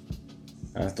 man,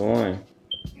 that's the one.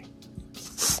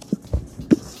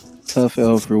 Tough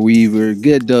L for Weaver.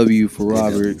 Good W for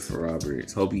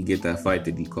Roberts. Hope you get that fight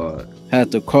that he called.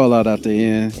 Had to call out at the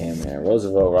end. Yeah, man.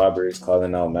 Roosevelt Roberts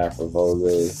calling out Matt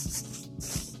Frivola.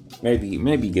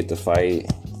 Maybe get the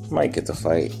fight. Might get the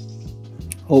fight.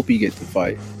 Hope he gets the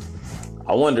fight.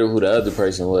 I wonder who the other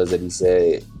person was that he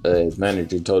said his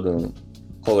manager told him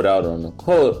hold out on the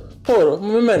hold.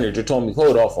 My manager told me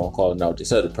hold off on calling out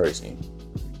this other person.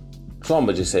 So I'm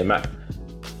gonna just say Matt.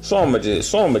 So I'm gonna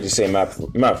just say Matt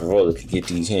Frivola could get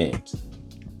these hands.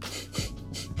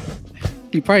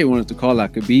 He probably wanted to call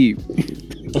out Khabib.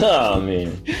 Oh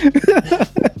man.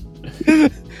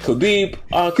 Khabib,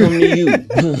 I'll come to you.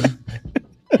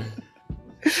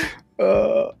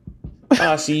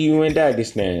 I'll see you in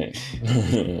Dagestan.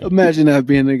 Imagine that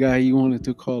being the guy he wanted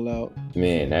to call out.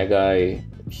 Man, that guy,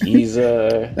 he's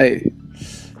hey.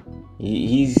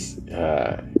 He's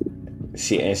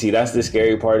see that's the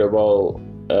scary part about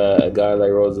a guy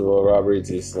like Roosevelt Roberts.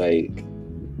 It's like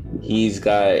he's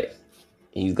got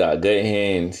good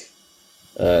hands.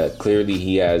 Clearly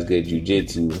he has good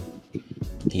jiu-jitsu.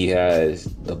 He has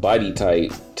the body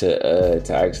type to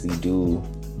actually do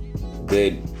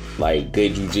good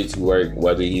jiu-jitsu work,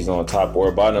 whether he's on top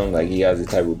or bottom. Like, he has the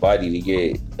type of body to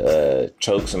get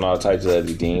chokes and all types of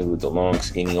other things with the long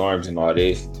skinny arms and all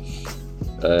this.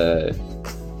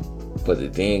 But the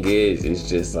thing is, it's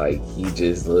just like he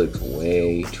just looks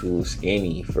way too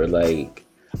skinny for, like,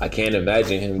 I can't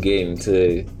imagine him getting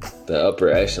to the upper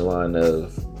echelon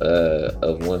of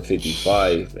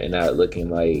 155 and not looking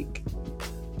like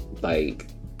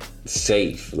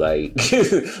safe, like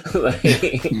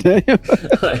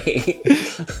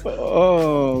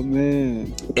oh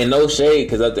man. And no shade,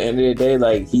 because at the end of the day,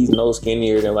 like, he's no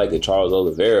skinnier than like a Charles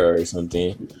Oliveira or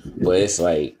something, but it's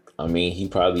like, I mean, he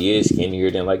probably is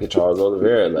skinnier than like a Charles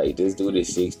Oliveira. Like, this dude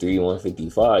is 6'3",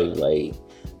 155, like,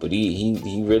 but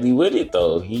he really with it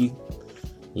though. He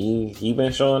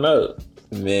been showing up,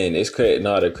 man. It's crazy.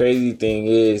 No, the crazy thing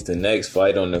is, the next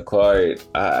fight on the card,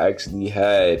 I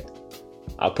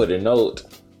put a note.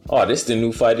 Oh, this is the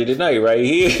new fight of the night right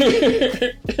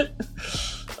here.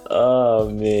 Oh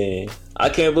man, I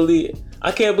can't believe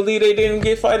they didn't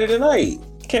get fight of the night.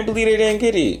 Can't believe they didn't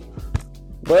get it.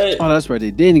 But that's right, they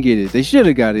didn't get it. They should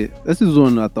have got it. This is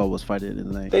one I thought was fight of the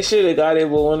night. They should have got it,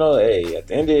 but hey, at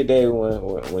the end of the day,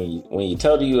 when you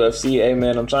tell the UFC, hey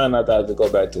man, I'm trying not to have to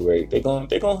go back to work, they gonna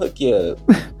hook you up.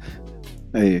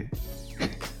 Hey,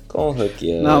 gonna hook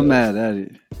you up. Not mad at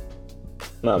it.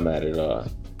 Not mad at all.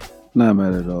 Not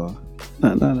mad at all.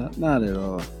 Not at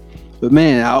all. But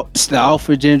man, the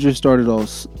Alpha Ginger started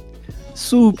off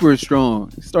super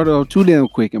strong. Started off too damn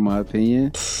quick, in my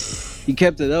opinion. He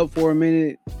kept it up for a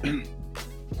minute,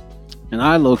 and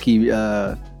I low-key,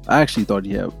 I actually thought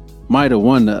he might have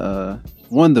won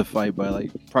the fight by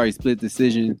like probably split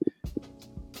decision.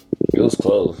 It was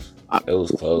close. It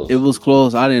was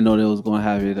close. I didn't know they was gonna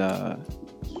have it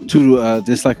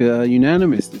just like a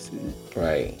unanimous decision.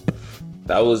 Right.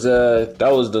 That was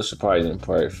the surprising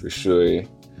part for sure.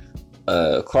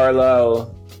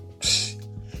 Carlisle,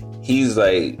 he's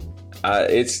like,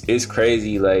 it's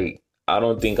crazy. Like, I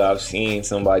don't think I've seen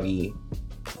somebody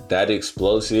that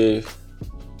explosive,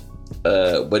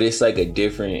 but it's like a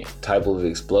different type of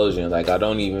explosion. Like, I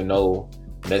don't even know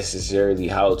necessarily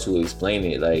how to explain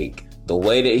it. Like the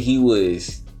way that he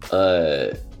was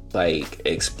like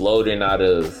exploding out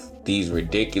of these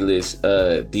ridiculous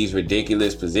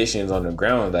positions on the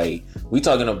ground. Like we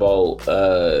talking about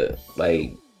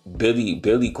like Billy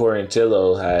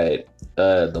Quarantillo had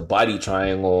the body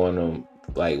triangle on him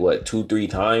like what 2-3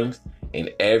 times,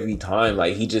 and every time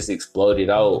like he just exploded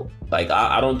out. Like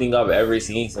I don't think I've ever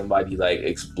seen somebody like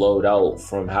explode out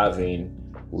from having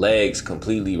legs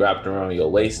completely wrapped around your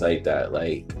waist like that.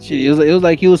 Like shit, it was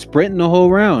like he was sprinting the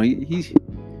whole round.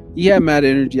 He had mad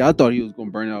energy. I thought he was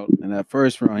gonna burn out in that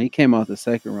first round. He came out the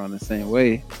second round the same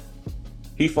way.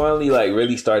 He finally like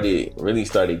really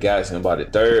started gassing by the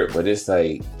third, but it's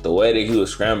like the way that he was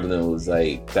scrambling was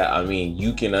like that. I mean,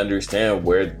 you can understand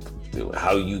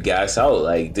how you gas out.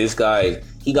 Like this guy,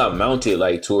 he got mounted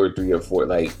like 2 or 3 or 4,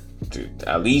 like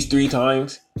at least 3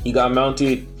 times he got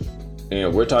mounted.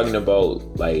 And we're talking about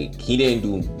like he didn't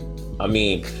do. I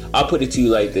mean, I'll put it to you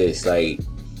like this: like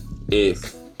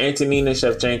if Antonina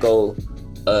Shevchenko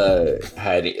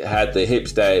had the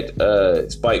hips that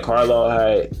Spike Carlisle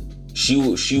had, she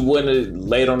wouldn't have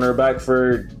laid on her back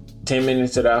for 10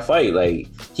 minutes of that fight. Like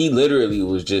he literally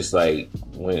was just like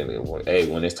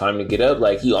when it's time to get up,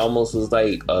 like he almost was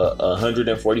like a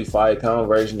 145-pound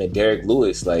version of Derek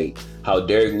Lewis. Like how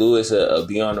Derek Lewis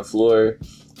be on the floor,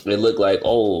 it looked like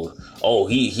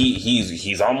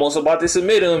he's almost about to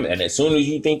submit him, and as soon as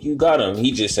you think you got him,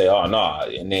 he just say, oh nah,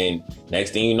 and then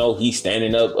next thing you know, he's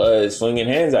standing up swinging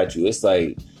hands at you. It's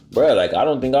like, bro, like I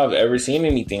don't think I've ever seen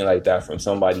anything like that from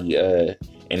somebody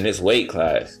in this weight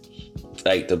class.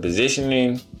 Like the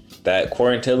positioning that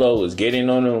Quarantillo was getting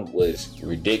on him was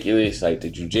ridiculous. Like the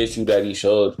jiu-jitsu that he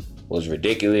showed was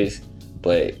ridiculous.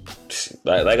 But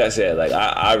like I said, like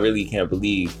I really can't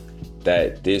believe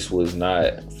that this was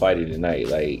not Fight of the Night.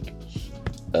 Like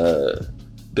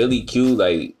Billy Q,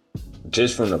 like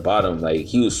just from the bottom, like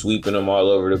he was sweeping them all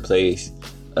over the place.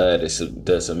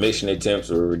 The submission attempts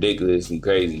were ridiculously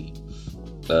crazy,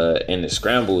 and the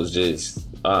scramble was just,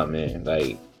 oh man,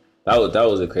 like that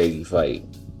was a crazy fight.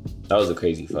 That was a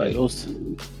crazy fight. Yeah,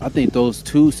 I think those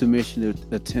 2 submission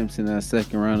attempts in that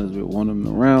second round is what won him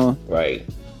the round. Right.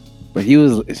 But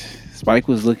Spike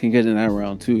was looking good in that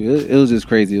round too. It was just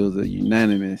crazy. It was a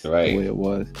unanimous the way it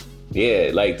was.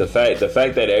 Yeah, like the fact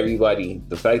that everybody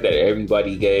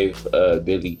gave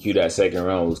Billy Q that second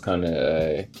round was kind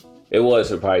of it was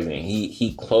surprising.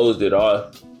 He closed it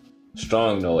off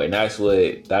strong though, and that's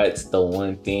the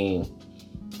one thing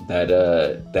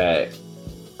that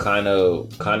kind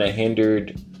of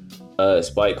hindered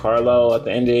Spike Carlisle at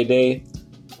the end of the day.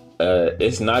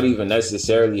 It's not even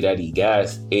necessarily that he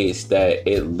gassed, it's that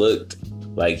it looked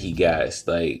like he gassed.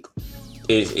 Like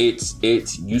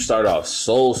it's you start off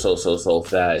so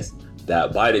fast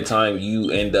that by the time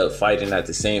you end up fighting at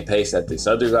the same pace that this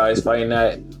other guy is fighting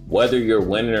at, whether you're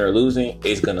winning or losing,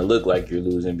 it's gonna look like you're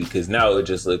losing, because now it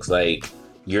just looks like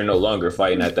you're no longer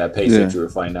fighting at that pace that you were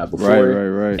fighting at before.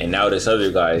 Right. And now this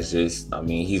other guy is just, I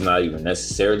mean, he's not even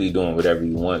necessarily doing whatever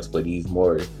he wants, but he's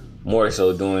more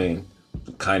so doing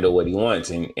kind of what he wants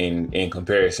in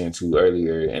comparison to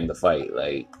earlier in the fight.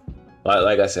 Like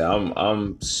I said,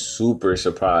 I'm super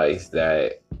surprised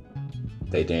that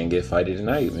they didn't get Fight of the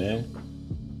Night, man.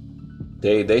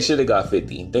 They should have got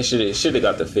 50. They should have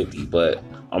got the 50, but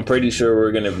I'm pretty sure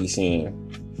we're gonna be seeing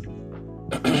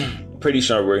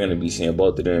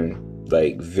both of them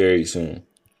like very soon.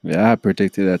 Yeah, I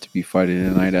predicted that to be Fight of the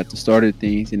Night at the start of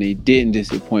things, and they didn't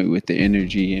disappoint with the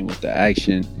energy and with the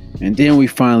action. And then we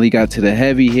finally got to the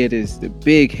heavy hitters, the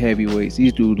big heavyweights.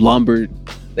 These dudes lumbered.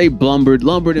 They lumbered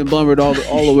all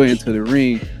the way into the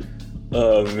ring.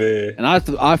 Oh man! And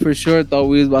I for sure thought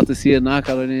we was about to see a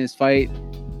knockout in this fight.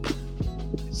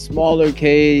 Smaller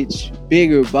cage,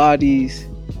 bigger bodies,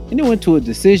 and it went to a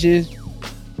decision.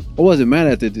 I wasn't mad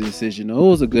at the decision. It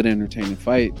was a good, entertaining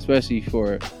fight, especially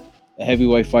for a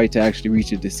heavyweight fight to actually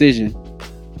reach a decision.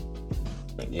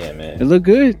 Yeah, man. It looked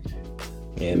good.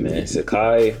 Yeah, man.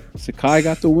 Sakai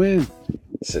got the win.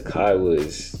 Sakai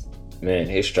was, man,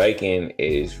 his striking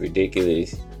is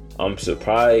ridiculous. I'm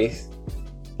surprised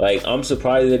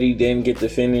that he didn't get the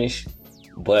finish,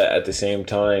 but at the same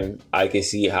time, I can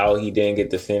see how he didn't get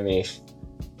the finish.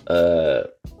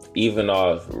 Even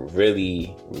off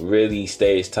really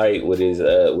stays tight with his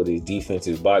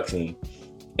defensive boxing.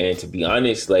 And to be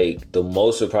honest, like the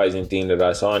most surprising thing that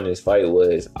I saw in this fight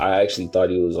was I actually thought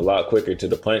he was a lot quicker to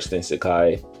the punch than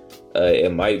Sakai.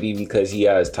 It might be because he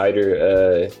has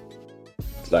tighter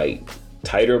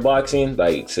boxing.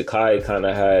 Like Sakai kind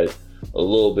of had a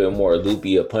little bit more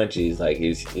loopy of punches. Like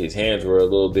his hands were a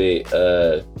little bit.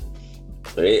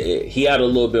 He had a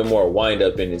little bit more wind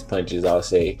up in his punches, I'll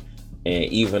say. and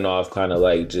Ivanov kind of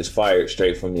like just fired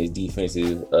straight from his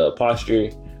defensive posture.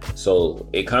 So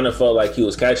it kind of felt like he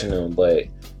was catching him, but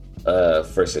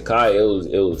for Sakai, it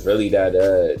was really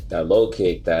that low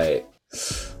kick that,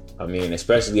 I mean,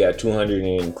 especially at 200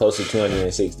 and close to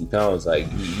 260 pounds, like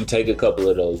you take a couple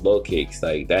of those low kicks,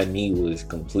 like that knee was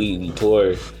completely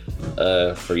tore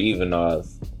for Ivanov,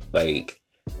 like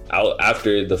out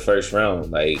after the first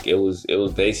round. Like it was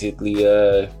basically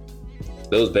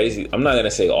I'm not gonna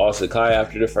say all Sakai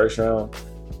after the first round,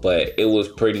 but it was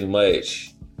pretty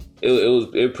much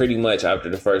it pretty much after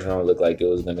the first round looked like it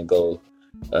was gonna go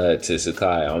to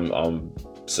Sakai. I'm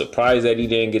surprised that he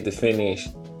didn't get the finish,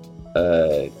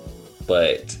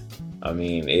 but I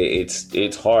mean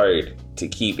it's hard to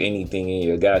keep anything in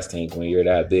your gas tank when you're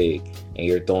that big and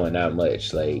you're throwing that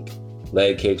much. Like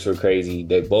leg kicks were crazy.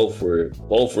 They both were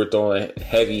throwing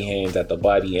heavy hands at the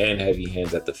body and heavy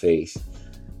hands at the face.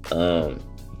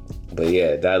 But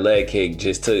yeah, that leg kick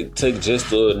just took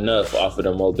just enough off of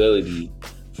the mobility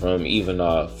from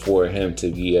Ivanov for him to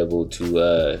be able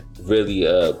to really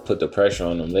put the pressure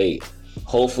on him late.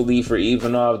 Hopefully for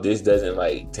Ivanov, this doesn't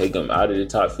like take him out of the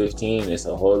top 15. It's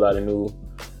a whole lot of new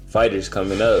fighters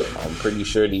coming up. I'm pretty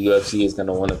sure the UFC is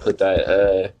gonna want to put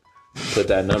that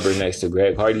number next to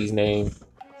Greg Hardy's name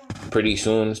pretty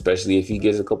soon, especially if he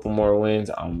gets a couple more wins.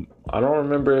 I don't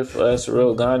remember if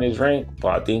Ciryl Gane is ranked,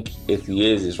 but I think if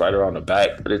he is, it's right around the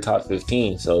back of the top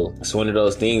 15. So it's one of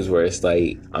those things where it's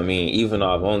like, I mean,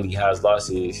 Ivanov only has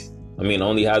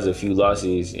a few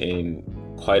losses in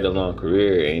quite a long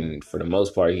career, and for the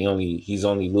most part, he's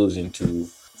only losing to,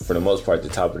 for the most part, the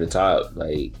top of the top.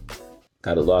 Like,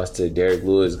 got a loss to Derek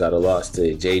Lewis, got a loss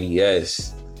to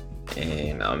JDS,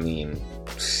 and I mean,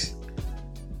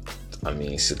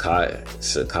 Sakai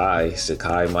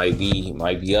might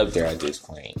be up there at this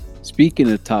point. Speaking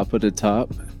of top of the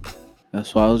top,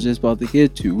 that's what I was just about to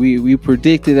get to. We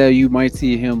predicted that you might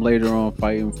see him later on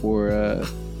fighting for at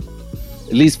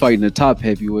least fighting the top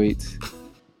heavyweights.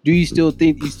 Do you still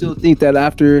think that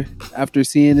after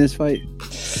seeing this fight?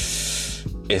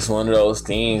 It's one of those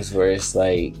things where it's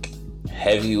like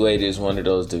heavyweight is one of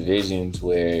those divisions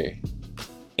where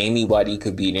anybody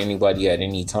could beat anybody at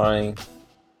any time.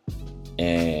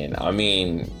 And I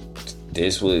mean,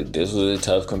 this was a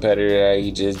tough competitor that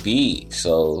he just beat.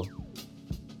 So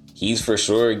he's for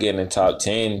sure getting a top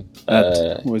 10.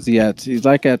 Where's he at? He's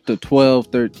like at the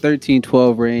 13,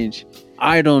 12 range.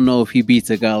 I don't know if he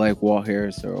beats a guy like Walt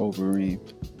Harris or Overeem.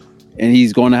 And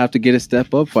he's going to have to get a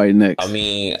step up fight next. I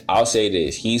mean, I'll say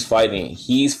this. He's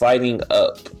fighting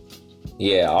up.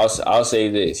 Yeah, I'll say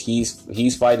this.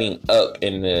 He's fighting up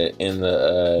in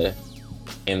the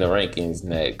rankings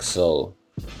next. So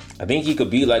I think he could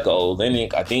beat like a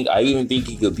Oleinik. I even think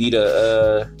he could beat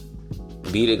a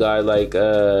guy like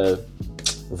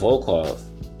Volkov.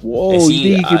 Whoa, you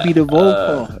think he could beat a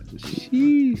Volkov?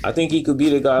 I think he could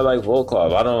beat a guy like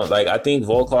Volkov. I think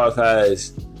Volkov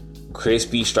has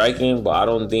crispy striking, but I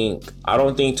don't think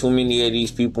too many of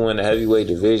these people in the heavyweight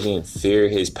division fear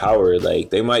his power. Like,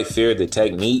 they might fear the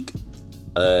technique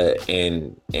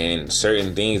and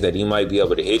certain things that he might be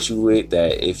able to hit you with,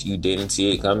 that if you didn't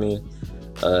see it coming,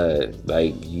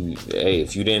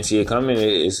 if you didn't see it coming,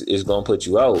 it's gonna put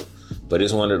you out. But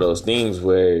it's one of those things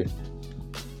where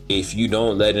if you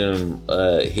don't let him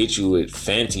hit you with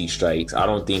fancy strikes, I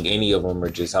don't think any of them are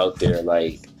just out there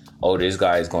like, oh, this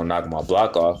guy is gonna knock my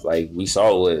block off. Like, we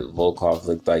saw what Volkov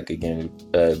looked like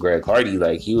against Greg Hardy.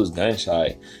 Like, he was gun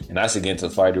shy, and that's against a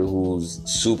fighter who's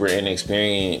super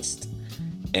inexperienced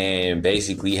and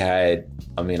basically had,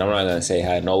 I mean, I'm not gonna say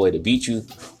had no way to beat you,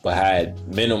 but had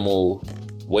minimal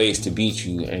ways to beat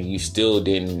you, and you still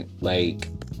didn't like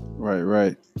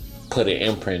right put an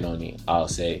imprint on it. I'll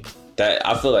say that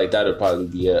I feel like that would probably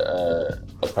be a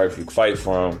perfect fight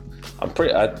for him.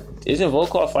 Isn't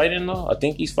Volkov fighting though? I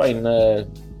think he's fighting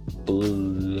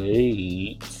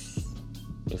Blade,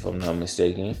 if I'm not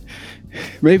mistaken.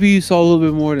 Maybe you saw a little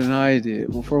bit more than I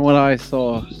did. Well, from what I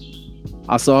saw.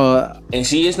 And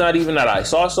see, it's not even that I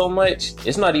saw so much.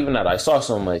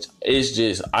 It's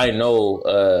just I know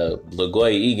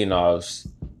Blagoy Iganov's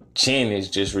chin is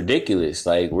just ridiculous.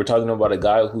 Like, we're talking about a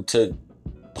guy who took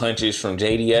punches from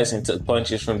JDS and took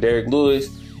punches from Derek Lewis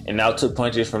and now took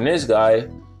punches from this guy.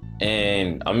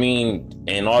 And I mean,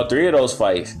 in all three of those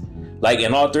fights,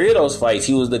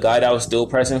 he was the guy that was still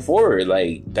pressing forward.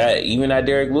 Like, that, even that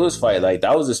Derek Lewis fight, like,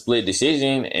 that was a split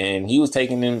decision, and he was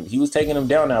taking him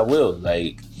down at will.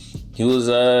 Like, he was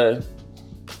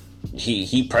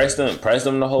he pressed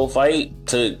him the whole fight,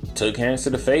 took hands to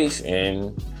the face,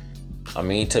 and I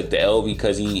mean, he took the L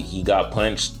because he got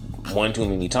punched one too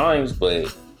many times,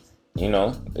 but you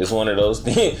know, it's one of those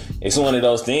things. It's one of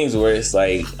those things where it's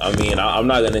like, I mean, I'm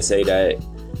not gonna say that.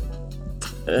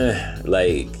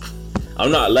 Like,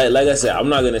 I'm not like I said, I'm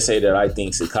not gonna say that I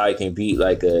think Sakai can beat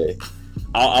like a.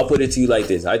 I'll put it to you like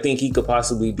this: I think he could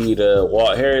possibly beat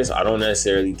Walt Harris. I don't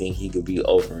necessarily think he could beat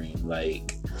Overeem.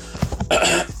 Like,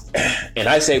 and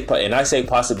I say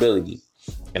possibility,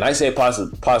 and I say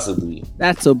possibly.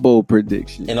 That's a bold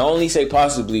prediction. And I only say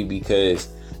possibly because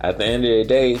at the end of the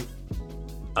day,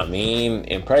 I mean,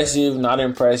 impressive, not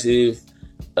impressive.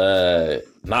 I'm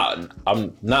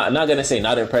not gonna say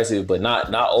not impressive, but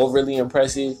not overly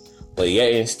impressive. But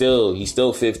yet, and still, he's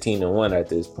still 15-1 at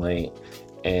this point.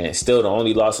 And still, the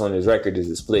only loss on his record is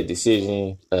a split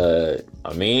decision. I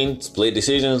mean, split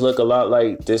decisions look a lot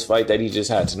like this fight that he just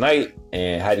had tonight.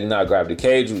 And had he not grabbed the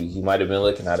cage, he might have been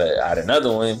looking at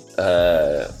another one.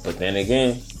 But then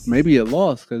again, maybe a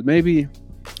loss, because maybe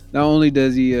not only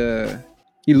does he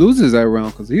loses that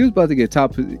round because he was about to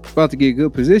get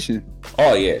good position.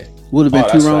 Oh yeah, would have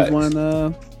been 2 rounds, one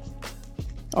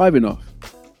Ivanov.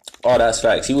 Oh, that's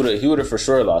facts. He would have for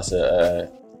sure lost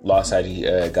had he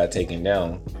got taken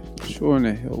down. Sure in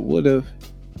the hell would have.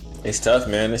 It's tough,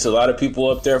 man. It's a lot of people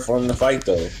up there for him to fight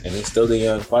though, and he's still a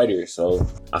young fighter. So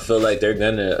I feel like they're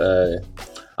gonna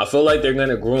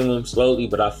groom him slowly,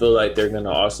 but I feel like they're gonna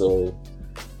also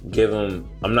give him.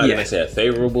 I'm not gonna say a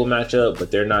favorable matchup, but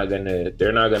they're not gonna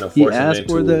force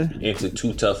him into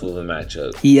too tough of a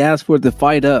matchup. He asked for the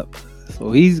fight up,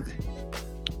 so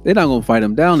they're not gonna fight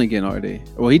him down again, are they?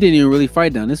 Well, he didn't even really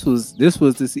fight down. This was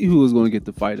to see who was gonna get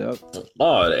the fight up.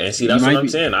 Oh, and see, that's what I'm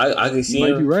saying. I can see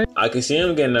him. Right. I can see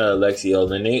him getting Alexei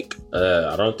Oleinik.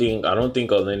 I don't think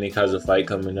Oleinik has a fight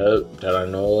coming up that I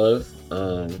know of.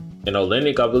 And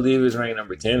Oleinik, I believe, is ranked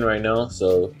number 10 right now.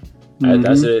 So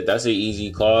that's an easy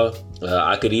call.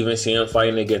 I could even see him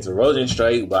fighting against a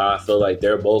Rosenstrike, but I feel like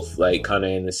they're both like kind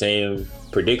of in the same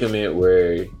predicament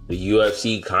where the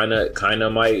UFC kind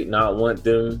of might not want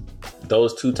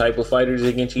those two type of fighters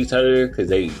against each other because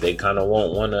they kind of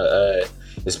won't want to,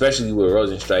 especially with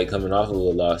Rosenstrike coming off of a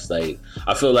loss. Like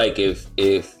I feel like if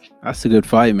that's a good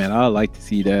fight, man. I'd like to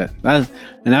see that.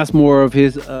 That's more of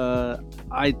his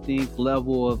I think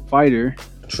level of fighter.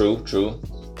 True.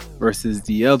 Versus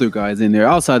the other guys in there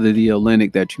outside of the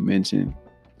Oleinik that you mentioned.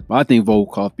 But I think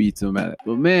Volkov beats him at it.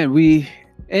 But man, we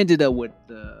ended up with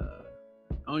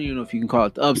I don't even know if you can call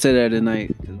it the upset of the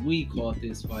night because we called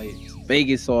this fight.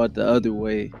 Vegas saw it the other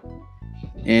way,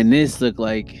 and this looked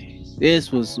like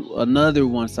this was another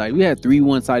one-sided. We had 3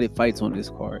 one-sided fights on this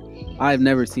card. I've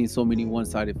never seen so many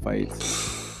one-sided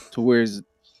fights to where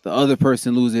the other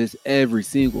person loses every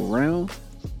single round.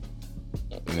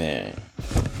 Man,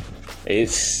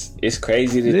 it's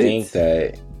crazy to think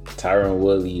that Tyron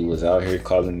Woodley was out here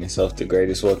calling himself the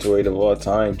greatest welterweight of all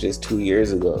time just 2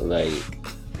 years ago. Like,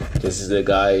 this is a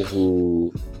guy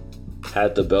who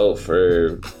had the belt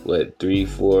for what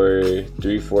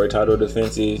 3-4 title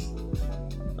defenses.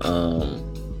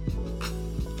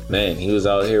 Man, he was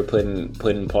out here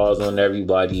putting paws on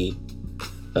everybody.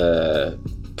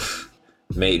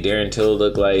 Made Darren Till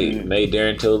look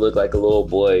like a little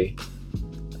boy.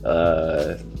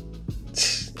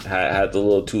 Had the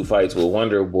little 2 fights with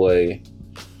Wonder Boy.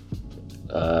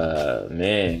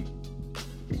 Man,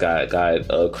 got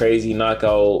a crazy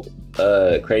knockout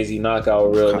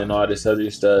reel and all this other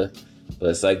stuff. But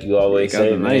it's like you always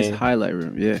say, man. Nice highlight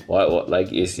room, yeah. What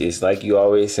like it's like you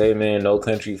always say, man. No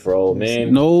country for old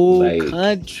men.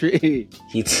 Country.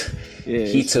 He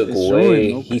took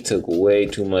way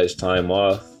too much time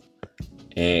off,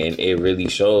 and it really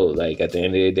showed. Like at the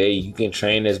end of the day, you can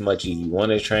train as much as you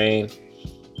want to train.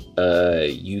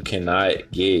 You cannot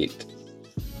get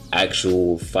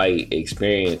actual fight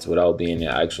experience without being in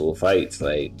actual fights.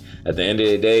 Like at the end of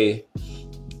the day,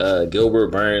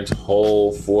 Gilbert Burns'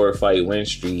 whole 4-fight win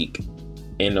streak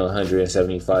in the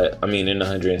 170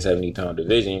 pound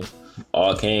division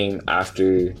all came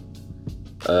after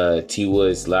T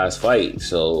Wood's last fight.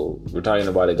 So we're talking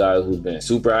about a guy who's been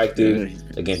super active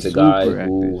against a guy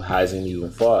who hasn't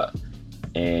even fought.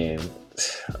 And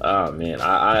oh man,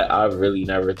 I really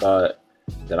never thought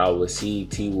that I would see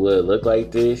T Wood look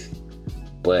like this,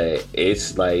 but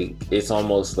it's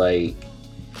almost like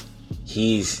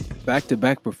he's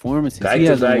back-to-back performances. He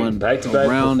hasn't won a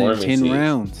round in 10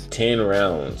 rounds. 10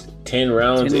 rounds, and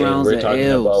we're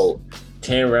talking about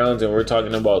 10 rounds, and we're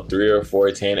talking about 3 or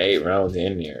 4, 10, 8 rounds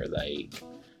in there. Like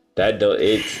that,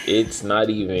 it's not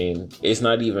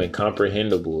even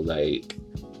comprehensible. Like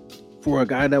for a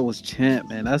guy that was champ,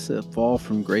 man, that's a fall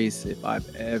from grace if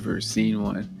I've ever seen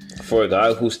one. For a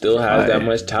guy who still has that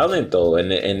much talent, though, and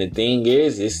the thing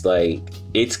is, it's like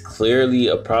it's clearly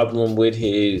a problem with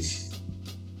his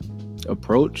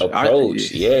approach.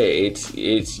 Yeah, it's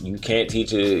you can't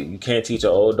teach an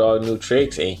old dog new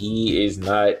tricks, and he's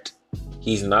not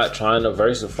trying to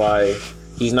diversify.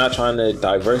 He's not trying to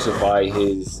diversify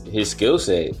his skill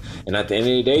set, and at the end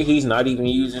of the day, he's not even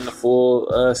using the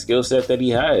full skill set that he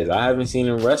has. I haven't seen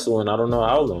him wrestle in I don't know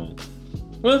how long.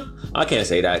 Well, I can't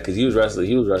say that because he was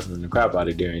wrestling the crap out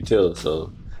of Darren Till.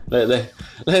 So let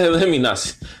me not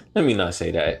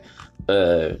say that.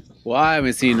 Well, I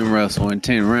haven't seen him wrestle in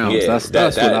 10 rounds. Yeah, that's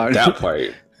that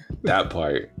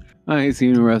part. I ain't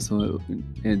seen him wrestle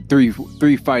in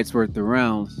three fights worth of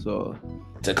rounds. So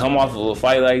to come off of a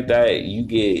fight like that, you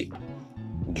get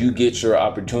your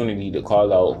opportunity to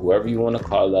call out whoever you want to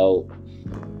call out,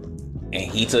 and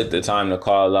he took the time to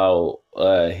call out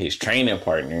his training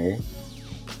partner,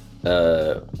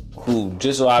 who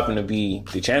just so happened to be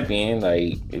the champion.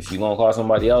 Like, if you're gonna call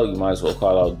somebody out, you might as well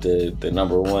call out the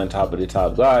number one top of the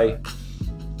top guy.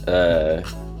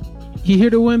 He here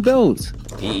to win belts.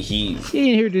 He ain't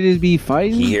here to just be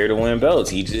fighting. He here to win belts.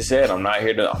 He just said, I'm not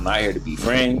here to be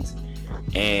friends.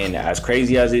 And as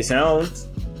crazy as it sounds,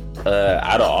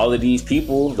 out of all of these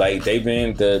people, like, they've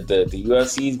been the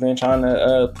UFC's been trying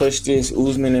to push this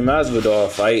Usman and Masvidal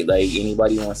fight. Like,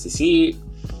 anybody wants to see it.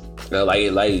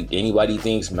 Like anybody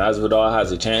thinks Masvidal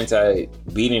has a chance at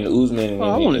beating Usman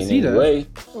in any way.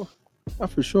 Oh, I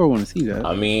for sure want to see that.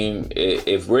 I mean,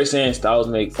 if we're saying styles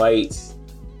make fights,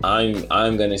 I'm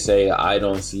gonna say I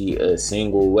don't see a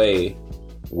single way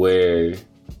where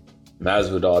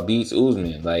Masvidal beats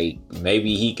Usman. Like,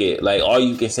 maybe he could. Like, all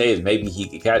you can say is maybe he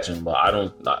could catch him, but I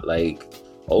don't like.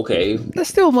 Okay, that's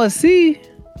still must see.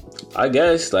 I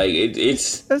guess like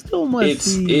it's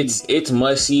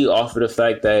must see off of the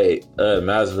fact that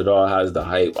Masvidal has the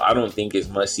hype. I don't think it's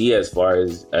must see as far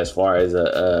as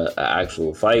a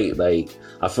actual fight. Like,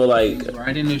 I feel like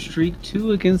riding the streak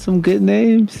too against some good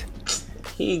names.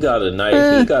 He got a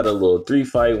little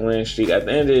 3-fight win streak. At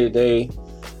the end of the day,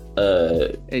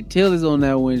 hey, Till is on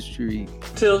that win streak.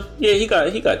 Till, yeah, he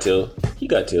got Till. He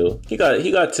got Till,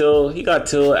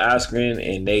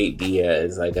 Askren, and Nate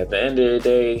Diaz. Like, at the end of the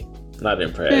day, not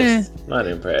impressed. Not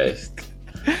impressed.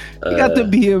 He got the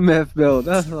BMF belt.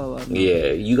 That's all I know.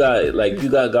 Yeah, you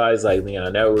got guys like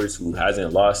Leon Edwards, who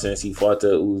hasn't lost since he fought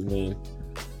the Usman.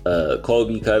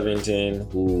 Colby Covington,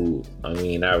 who, I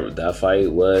mean, that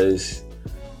fight was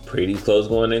pretty close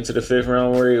going into the 5th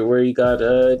round where he got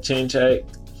chin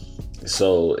checked.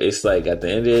 So it's like, at the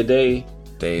end of the day,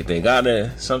 they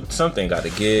gotta something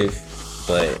gotta give.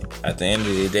 But at the end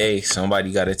of the day,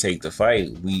 somebody gotta take the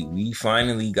fight. We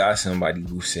finally got somebody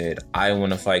who said, I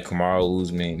want to fight Kamaru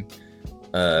Usman,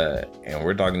 and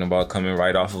we're talking about coming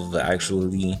right off of an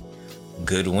actually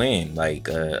good win, like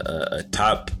a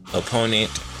top opponent.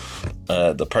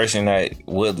 The person that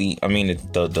Woodley, I mean,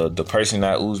 the person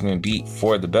that Usman beat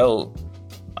for the belt.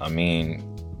 I mean,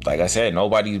 like I said,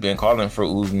 nobody's been calling for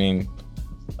Usman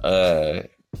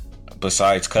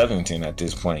besides Covington at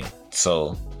this point.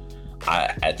 So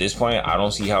at this point, I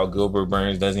don't see how Gilbert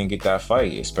Burns doesn't get that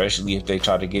fight, especially if they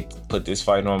try to put this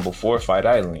fight on before Fight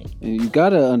Island. And you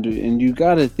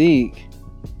gotta think,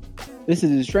 this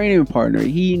is his training partner.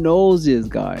 He knows this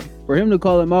guy. For him to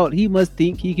call him out, he must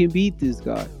think he can beat this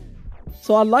guy.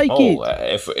 So I like it.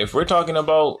 If we're talking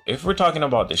about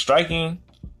the striking,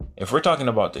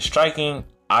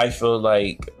 I feel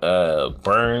like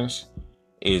Burns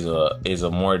is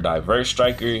a more diverse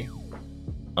striker.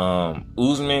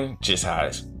 Usman just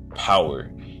has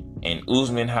power, and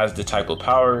Usman has the type of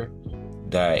power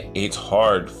that it's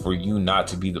hard for you not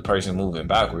to be the person moving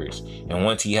backwards. And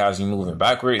once he has you moving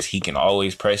backwards, he can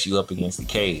always press you up against the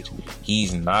cage.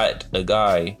 He's not a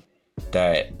guy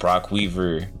that Brock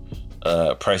Weaver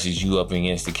presses you up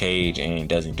against the cage and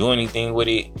doesn't do anything with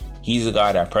it. He's a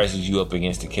guy that presses you up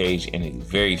against the cage and is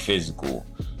very physical,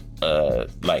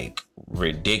 like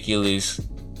ridiculous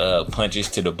punches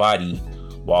to the body,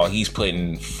 while he's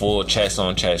putting full chest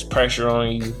on chest pressure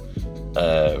on you.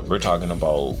 We're talking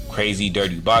about crazy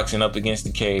dirty boxing up against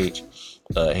the cage.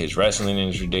 His wrestling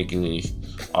is ridiculous.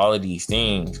 All of these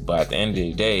things, but at the end of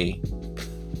the day,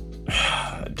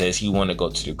 does he want to go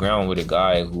to the ground with a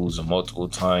guy who's a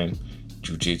multiple-time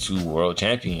jiu-jitsu world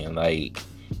champion? Like,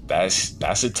 that's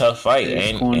a tough fight.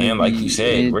 And like you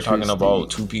said, we're talking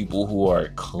about two people who are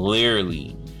clear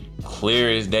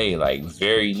as day, like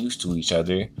very used to each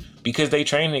other because they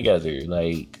train together.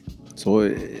 Like, so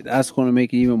that's going to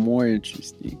make it even more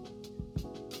interesting.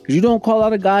 Because you don't call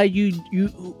out a guy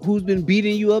who's been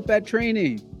beating you up at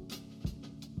training.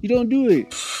 You don't do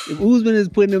it. If Usman is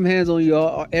putting them hands on you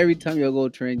every time you go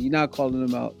train, you're not calling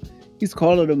him out. He's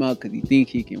calling him out because he think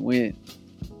he can win.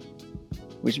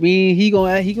 Which means he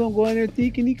gonna go in there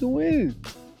thinking he can win.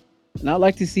 And I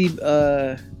like to see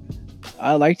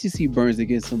Burns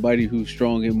against somebody who's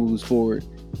strong and moves forward.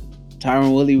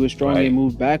 Tyron Woodley was strong and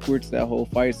moved backwards that whole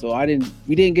fight, so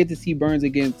we didn't get to see Burns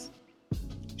against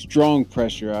strong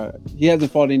pressure. He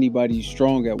hasn't fought anybody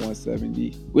strong at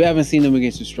 170. We haven't seen him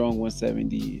against a strong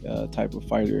 170 type of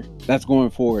fighter. That's going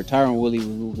forward. Tyron Woodley was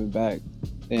moving back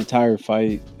the entire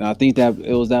fight, and I think that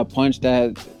it was that punch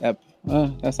that's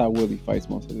how Woodley fights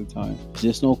most of the time.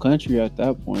 Just no country at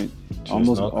that point.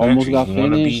 Almost got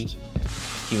finished.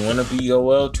 He wanna be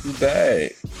Yoel too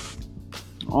bad.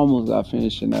 Almost got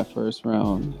finished in that first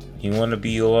round. He wanna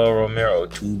be Yoel Romero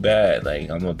too bad. Like,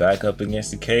 I'm gonna back up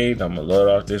against the cage. I'm gonna load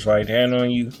off this right hand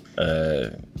on you.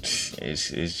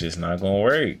 It's just not gonna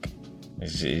work.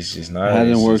 It's just not. It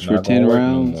hasn't worked for 10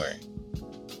 rounds. No,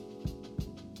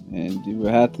 and you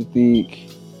would have to think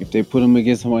if they put him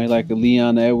against somebody like a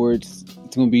Leon Edwards,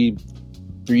 it's gonna be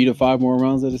 3 to 5 more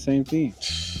rounds of the same thing.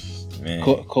 Man.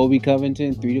 Colby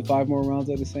Covington, 3 to 5 more rounds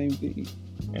of the same thing.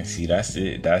 And see, that's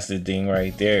the thing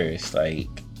right there. It's like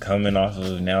coming off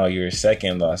of now your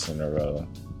second loss in a row.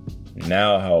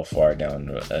 Now, how far down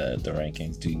the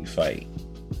rankings do you fight?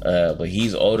 But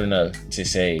he's old enough to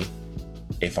say,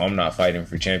 if I'm not fighting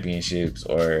for championships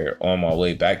or on my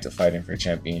way back to fighting for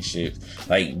championships,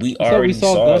 like we already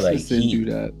saw like he do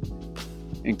that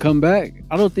and come back.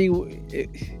 I don't think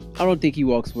he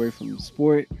walks away from the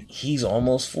sport. He's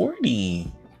almost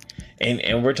 40.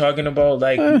 And we're talking about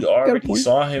like we already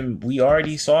saw him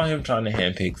trying to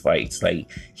handpick fights. Like,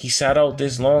 he sat out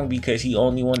this long because he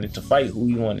only wanted to fight who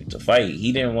he wanted to fight.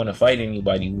 He didn't want to fight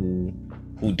anybody who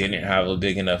didn't have a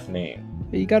big enough name.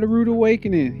 He got a rude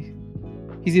awakening.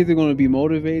 He's either going to be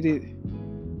motivated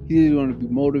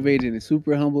and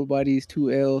super humbled by these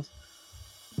 2 L's,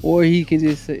 or he can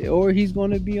just say, or he's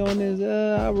going to be on his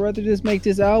I'd rather just make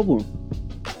this album.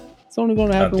 It's only going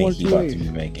to happen one two ways.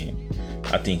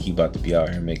 I think he about to be out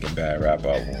here making bad rap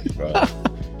albums, bro.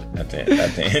 At the end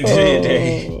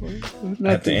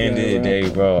of the day,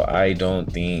 bro, I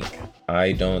don't think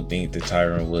the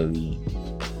Tyron Woodley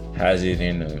has it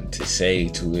in him to say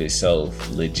to itself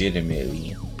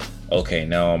legitimately, okay,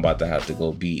 now I'm about to have to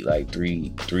go beat like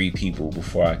three people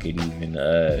before I could even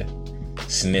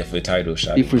sniff a title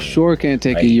shot. He for sure can't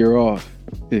take a year off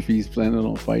if he's planning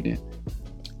on fighting.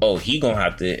 Oh, he gonna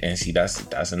have to, and see,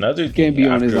 that's another thing. Can't be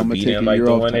on his beating like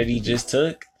the one that he just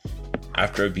took.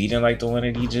 After a beating like the one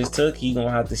that he just took, he gonna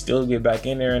have to still get back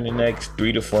in there in the next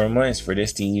 3 to 4 months for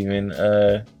this to even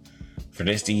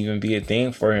be a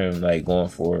thing for him, like going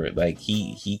forward. Like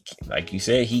he like you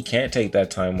said, he can't take that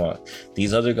time off.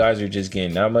 These other guys are just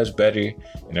getting that much better,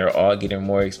 and they're all getting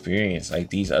more experience.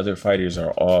 Like, these other fighters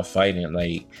are all fighting.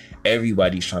 Like,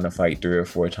 everybody's trying to fight 3 or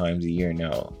 4 times a year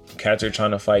now. Cats are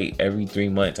trying to fight every 3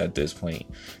 months at this point.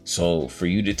 So for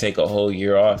you to take a whole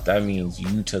year off, that means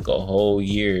you took a whole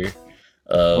year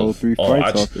of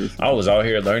I was out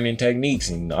here learning techniques,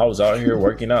 and I was out here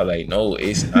working out. Like, no,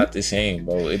 it's not the same,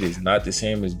 bro. It is not the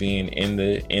same as being in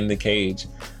the cage,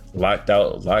 locked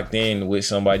in with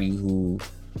somebody who,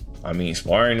 I mean,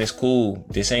 sparring is cool.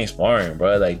 This ain't sparring,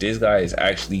 bro. Like, this guy is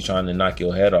actually trying to knock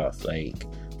your head off, like,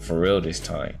 for real this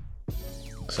time.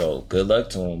 So good luck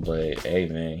to him, but hey,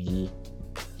 man,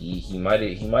 he might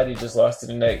have just lost to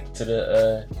the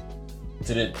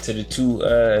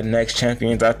 2 next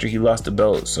champions after he lost the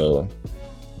belt. So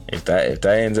if that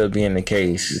ends up being the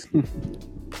case,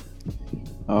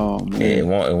 oh man, it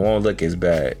won't look as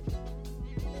bad.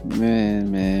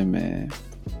 Man,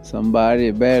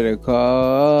 somebody better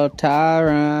call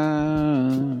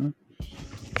Tyron.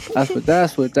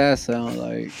 That's what that sounds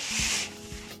like.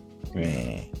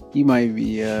 Man, he might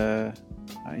be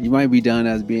done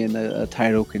as being a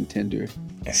title contender.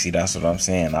 And see, that's what I'm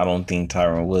saying. I don't think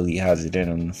Tyron Woodley has it in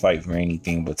him to fight for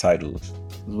anything but titles.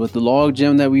 With the log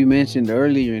jam that we mentioned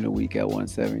earlier in the week at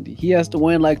 170, he has to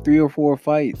win like 3 or 4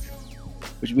 fights,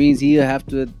 which means he'll have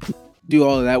to do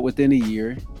all of that within a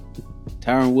year.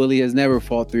 Tyron Woodley has never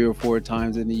fought 3 or 4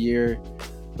 times in a year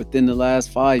within the last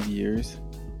 5 years.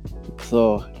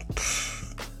 So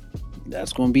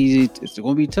it's gonna be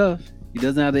tough. He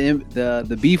doesn't have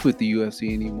the beef with the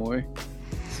UFC anymore,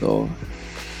 so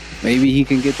maybe he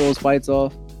can get those fights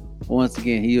off. But once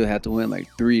again, he'll have to win like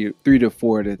 3 to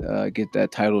 4 to get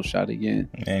that title shot again.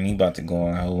 And he about to go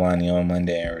on Helwani on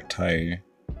Monday and retire.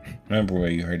 Remember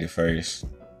where you heard it first.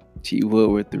 T.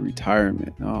 Wood with the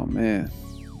retirement. Oh man,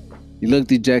 he looked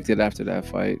dejected after that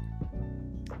fight.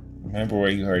 Remember where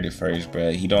you heard it first,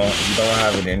 bro. He don't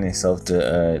have it in himself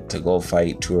to go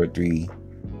fight 2 or 3.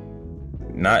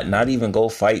 Not even go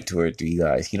fight 2 or 3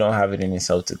 guys. He don't have it in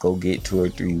himself to go get 2 or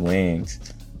 3 wins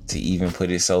to even put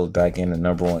himself back in the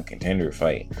number 1 contender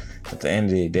fight. At the end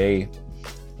of the day,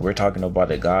 we're talking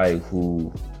about a guy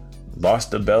who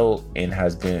lost the belt and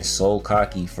has been so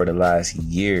cocky for the last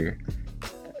year,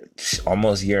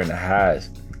 almost year and a half,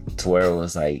 to where it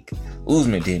was like,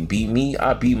 Usman didn't beat me,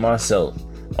 I beat myself.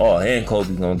 Oh, and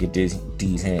Kobe gonna get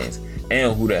these hands.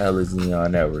 And who the hell is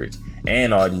Leon Edwards?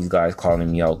 And all these guys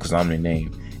calling me out because I'm the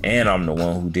name. And I'm the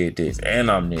one who did this. And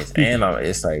I'm this. And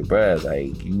it's like, bruh,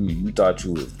 like you thought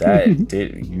you was that.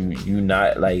 you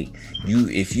not like you.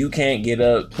 If you can't get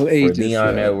up for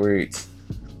Leon Edwards,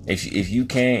 if you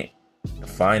can't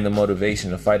find the motivation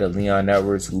to fight a Leon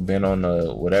Edwards who been on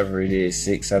a whatever it is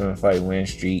 6-7 fight win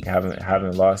streak,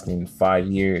 haven't lost in 5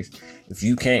 years. If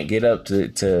you can't get up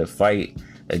to fight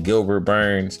a Gilbert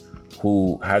Burns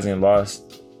who hasn't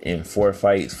lost in 4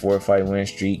 fight win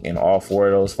streak, and all 4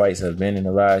 of those fights have been in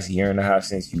the last year and a half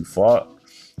since you fought,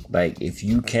 like if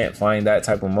you can't find that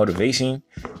type of motivation,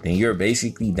 then you're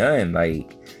basically done.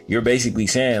 Like you're basically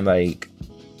saying like,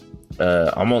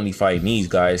 I'm only fighting these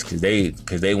guys because they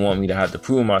want me to have to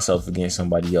prove myself against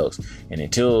somebody else, and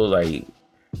until like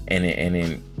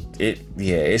it's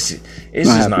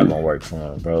just not gonna work for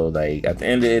him, bro. Like at the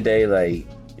end of the day, like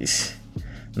it's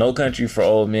no country for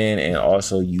old men, and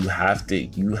also you have to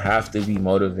be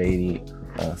motivated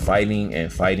on fighting and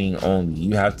fighting only.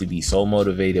 You have to be so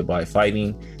motivated by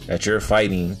fighting that you're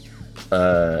fighting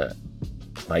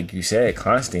like you said,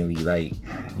 constantly. Like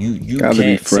you gotta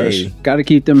can't be fresh. Say, gotta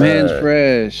keep them hands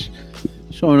fresh.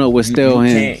 Showing up with still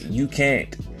hands. You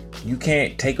can't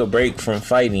take a break from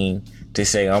fighting to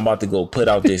say I'm about to go put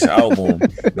out this album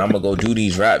and I'm gonna go do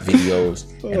these rap videos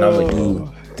and I'm gonna do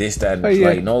this, that, and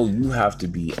like no, you have to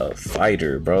be a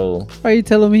fighter, bro. Why you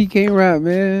telling me he can't rap,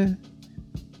 man?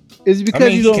 Is it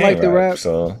because you don't like the rap?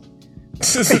 So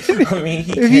I mean,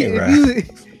 he can't rap.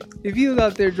 If he was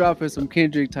out there dropping some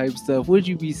Kendrick type stuff, would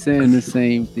you be saying the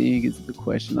same thing? Is the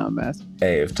question I'm asking.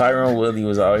 Hey, if Tyrone Woodley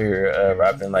was out here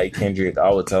rapping like Kendrick,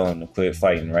 I would tell him to quit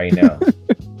fighting right now.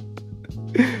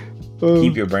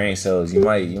 Keep your brain cells. You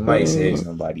might save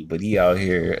somebody, but he out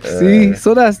here. See,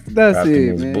 so that's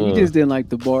it, man. You just didn't like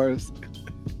the bars,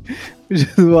 which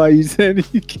is why you said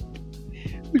he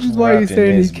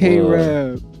can't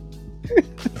rap.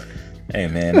 Hey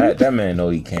man, that man know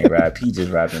he can't rap. He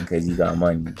just rapping because he got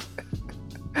money.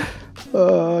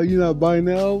 You not buying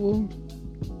the album?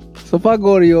 So if I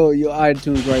go to your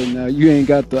iTunes right now, you ain't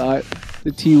got the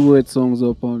T Wood songs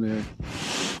up on there.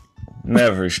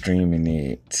 Never streaming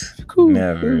it. Cool.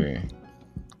 Never.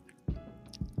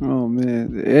 Oh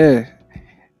man, yeah.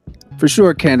 For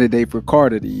sure, candidate for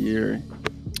card of the year.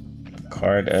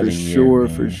 Card of the year.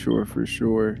 For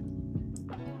sure.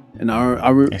 And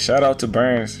and shout out to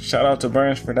Burns. Shout out to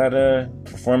Burns for that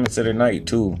performance of the night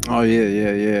too. Oh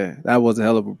yeah. That was a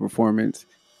hell of a performance.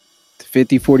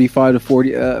 50-45 to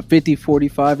 40,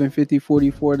 50-45 and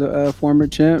 50-44 the former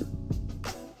champ.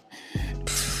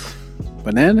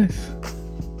 Bananas.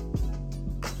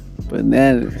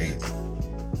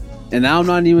 And I'm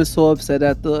not even so upset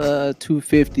at the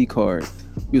 250 card.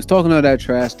 We was talking all that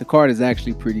trash. The card is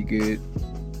actually pretty good.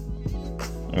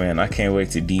 Man, I can't wait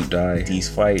to deep dive these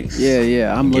fights.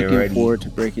 Yeah. I'm looking forward to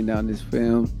breaking down this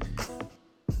film.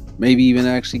 Maybe even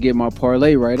actually get my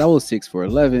parlay right. I was 6 for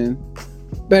 11.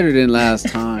 Better than last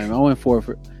time. I went 4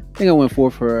 for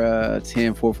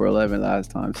 10, 4 for 11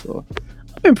 last time. So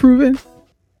I'm improving.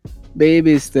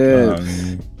 Baby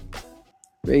steps.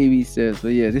 Baby steps. But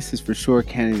yeah, this is for sure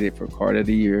candidate for card of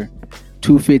the year.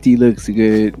 250 looks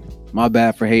good. My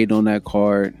bad for hating on that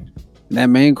card. And that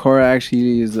main card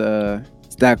actually is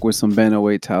stacked with some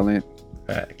bantamweight talent.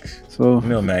 Facts. So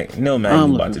Mil Magny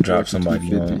about to drop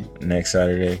somebody on next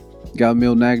Saturday. Got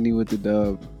Mil Magny with the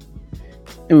dub.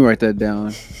 Let me write that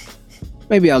down.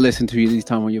 Maybe I'll listen to you this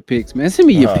time on your picks, man. Send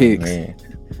me your picks. Man.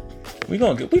 We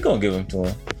gonna give them to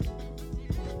him.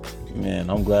 Man,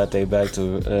 I'm glad they back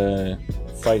to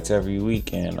fights every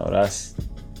weekend. Oh, that's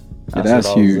what I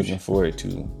was huge. Looking forward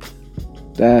to.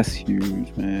 That's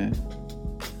huge, man.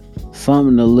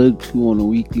 Something to look to on a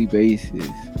weekly basis.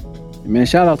 Man,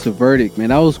 shout out to Verdict, man.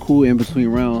 That was cool in between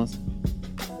rounds.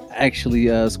 Actually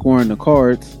scoring the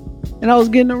cards. And I was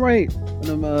getting it right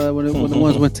when the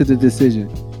ones went to the decision.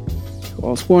 So I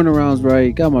was scoring the rounds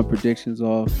right. Got my predictions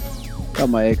off. Got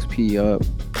my XP up.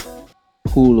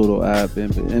 Cool little app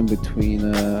in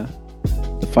between the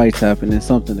fights happening.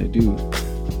 Something to do.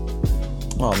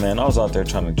 Oh, man. I was out there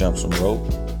trying to jump some rope.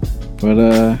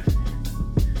 But,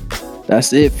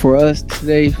 that's it for us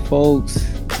today, folks.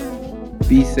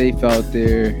 Be safe out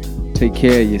there. Take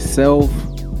care of yourself.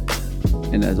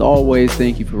 And as always,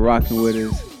 thank you for rocking with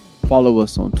us. Follow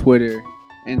us on Twitter,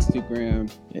 Instagram.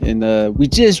 And we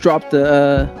just dropped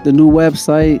the new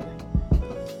website.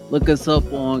 Look us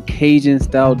up on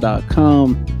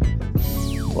CajunStyle.com.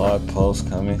 Blog post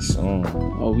coming soon.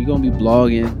 Oh, we're gonna be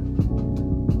blogging.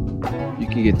 You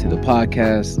can get to the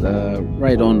podcast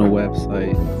right on the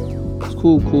website. It's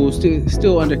cool.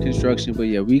 Still under construction, but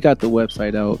yeah, we got the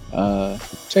website out.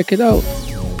 Check it out.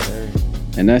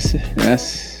 And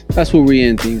that's where we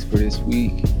end things for this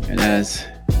week. And as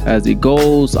it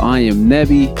goes, I am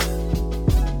Nebby.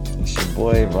 It's your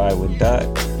boy, Ride with Dot.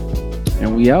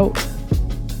 And we out.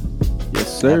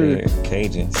 Yes, sir.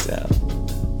 Cajun Style.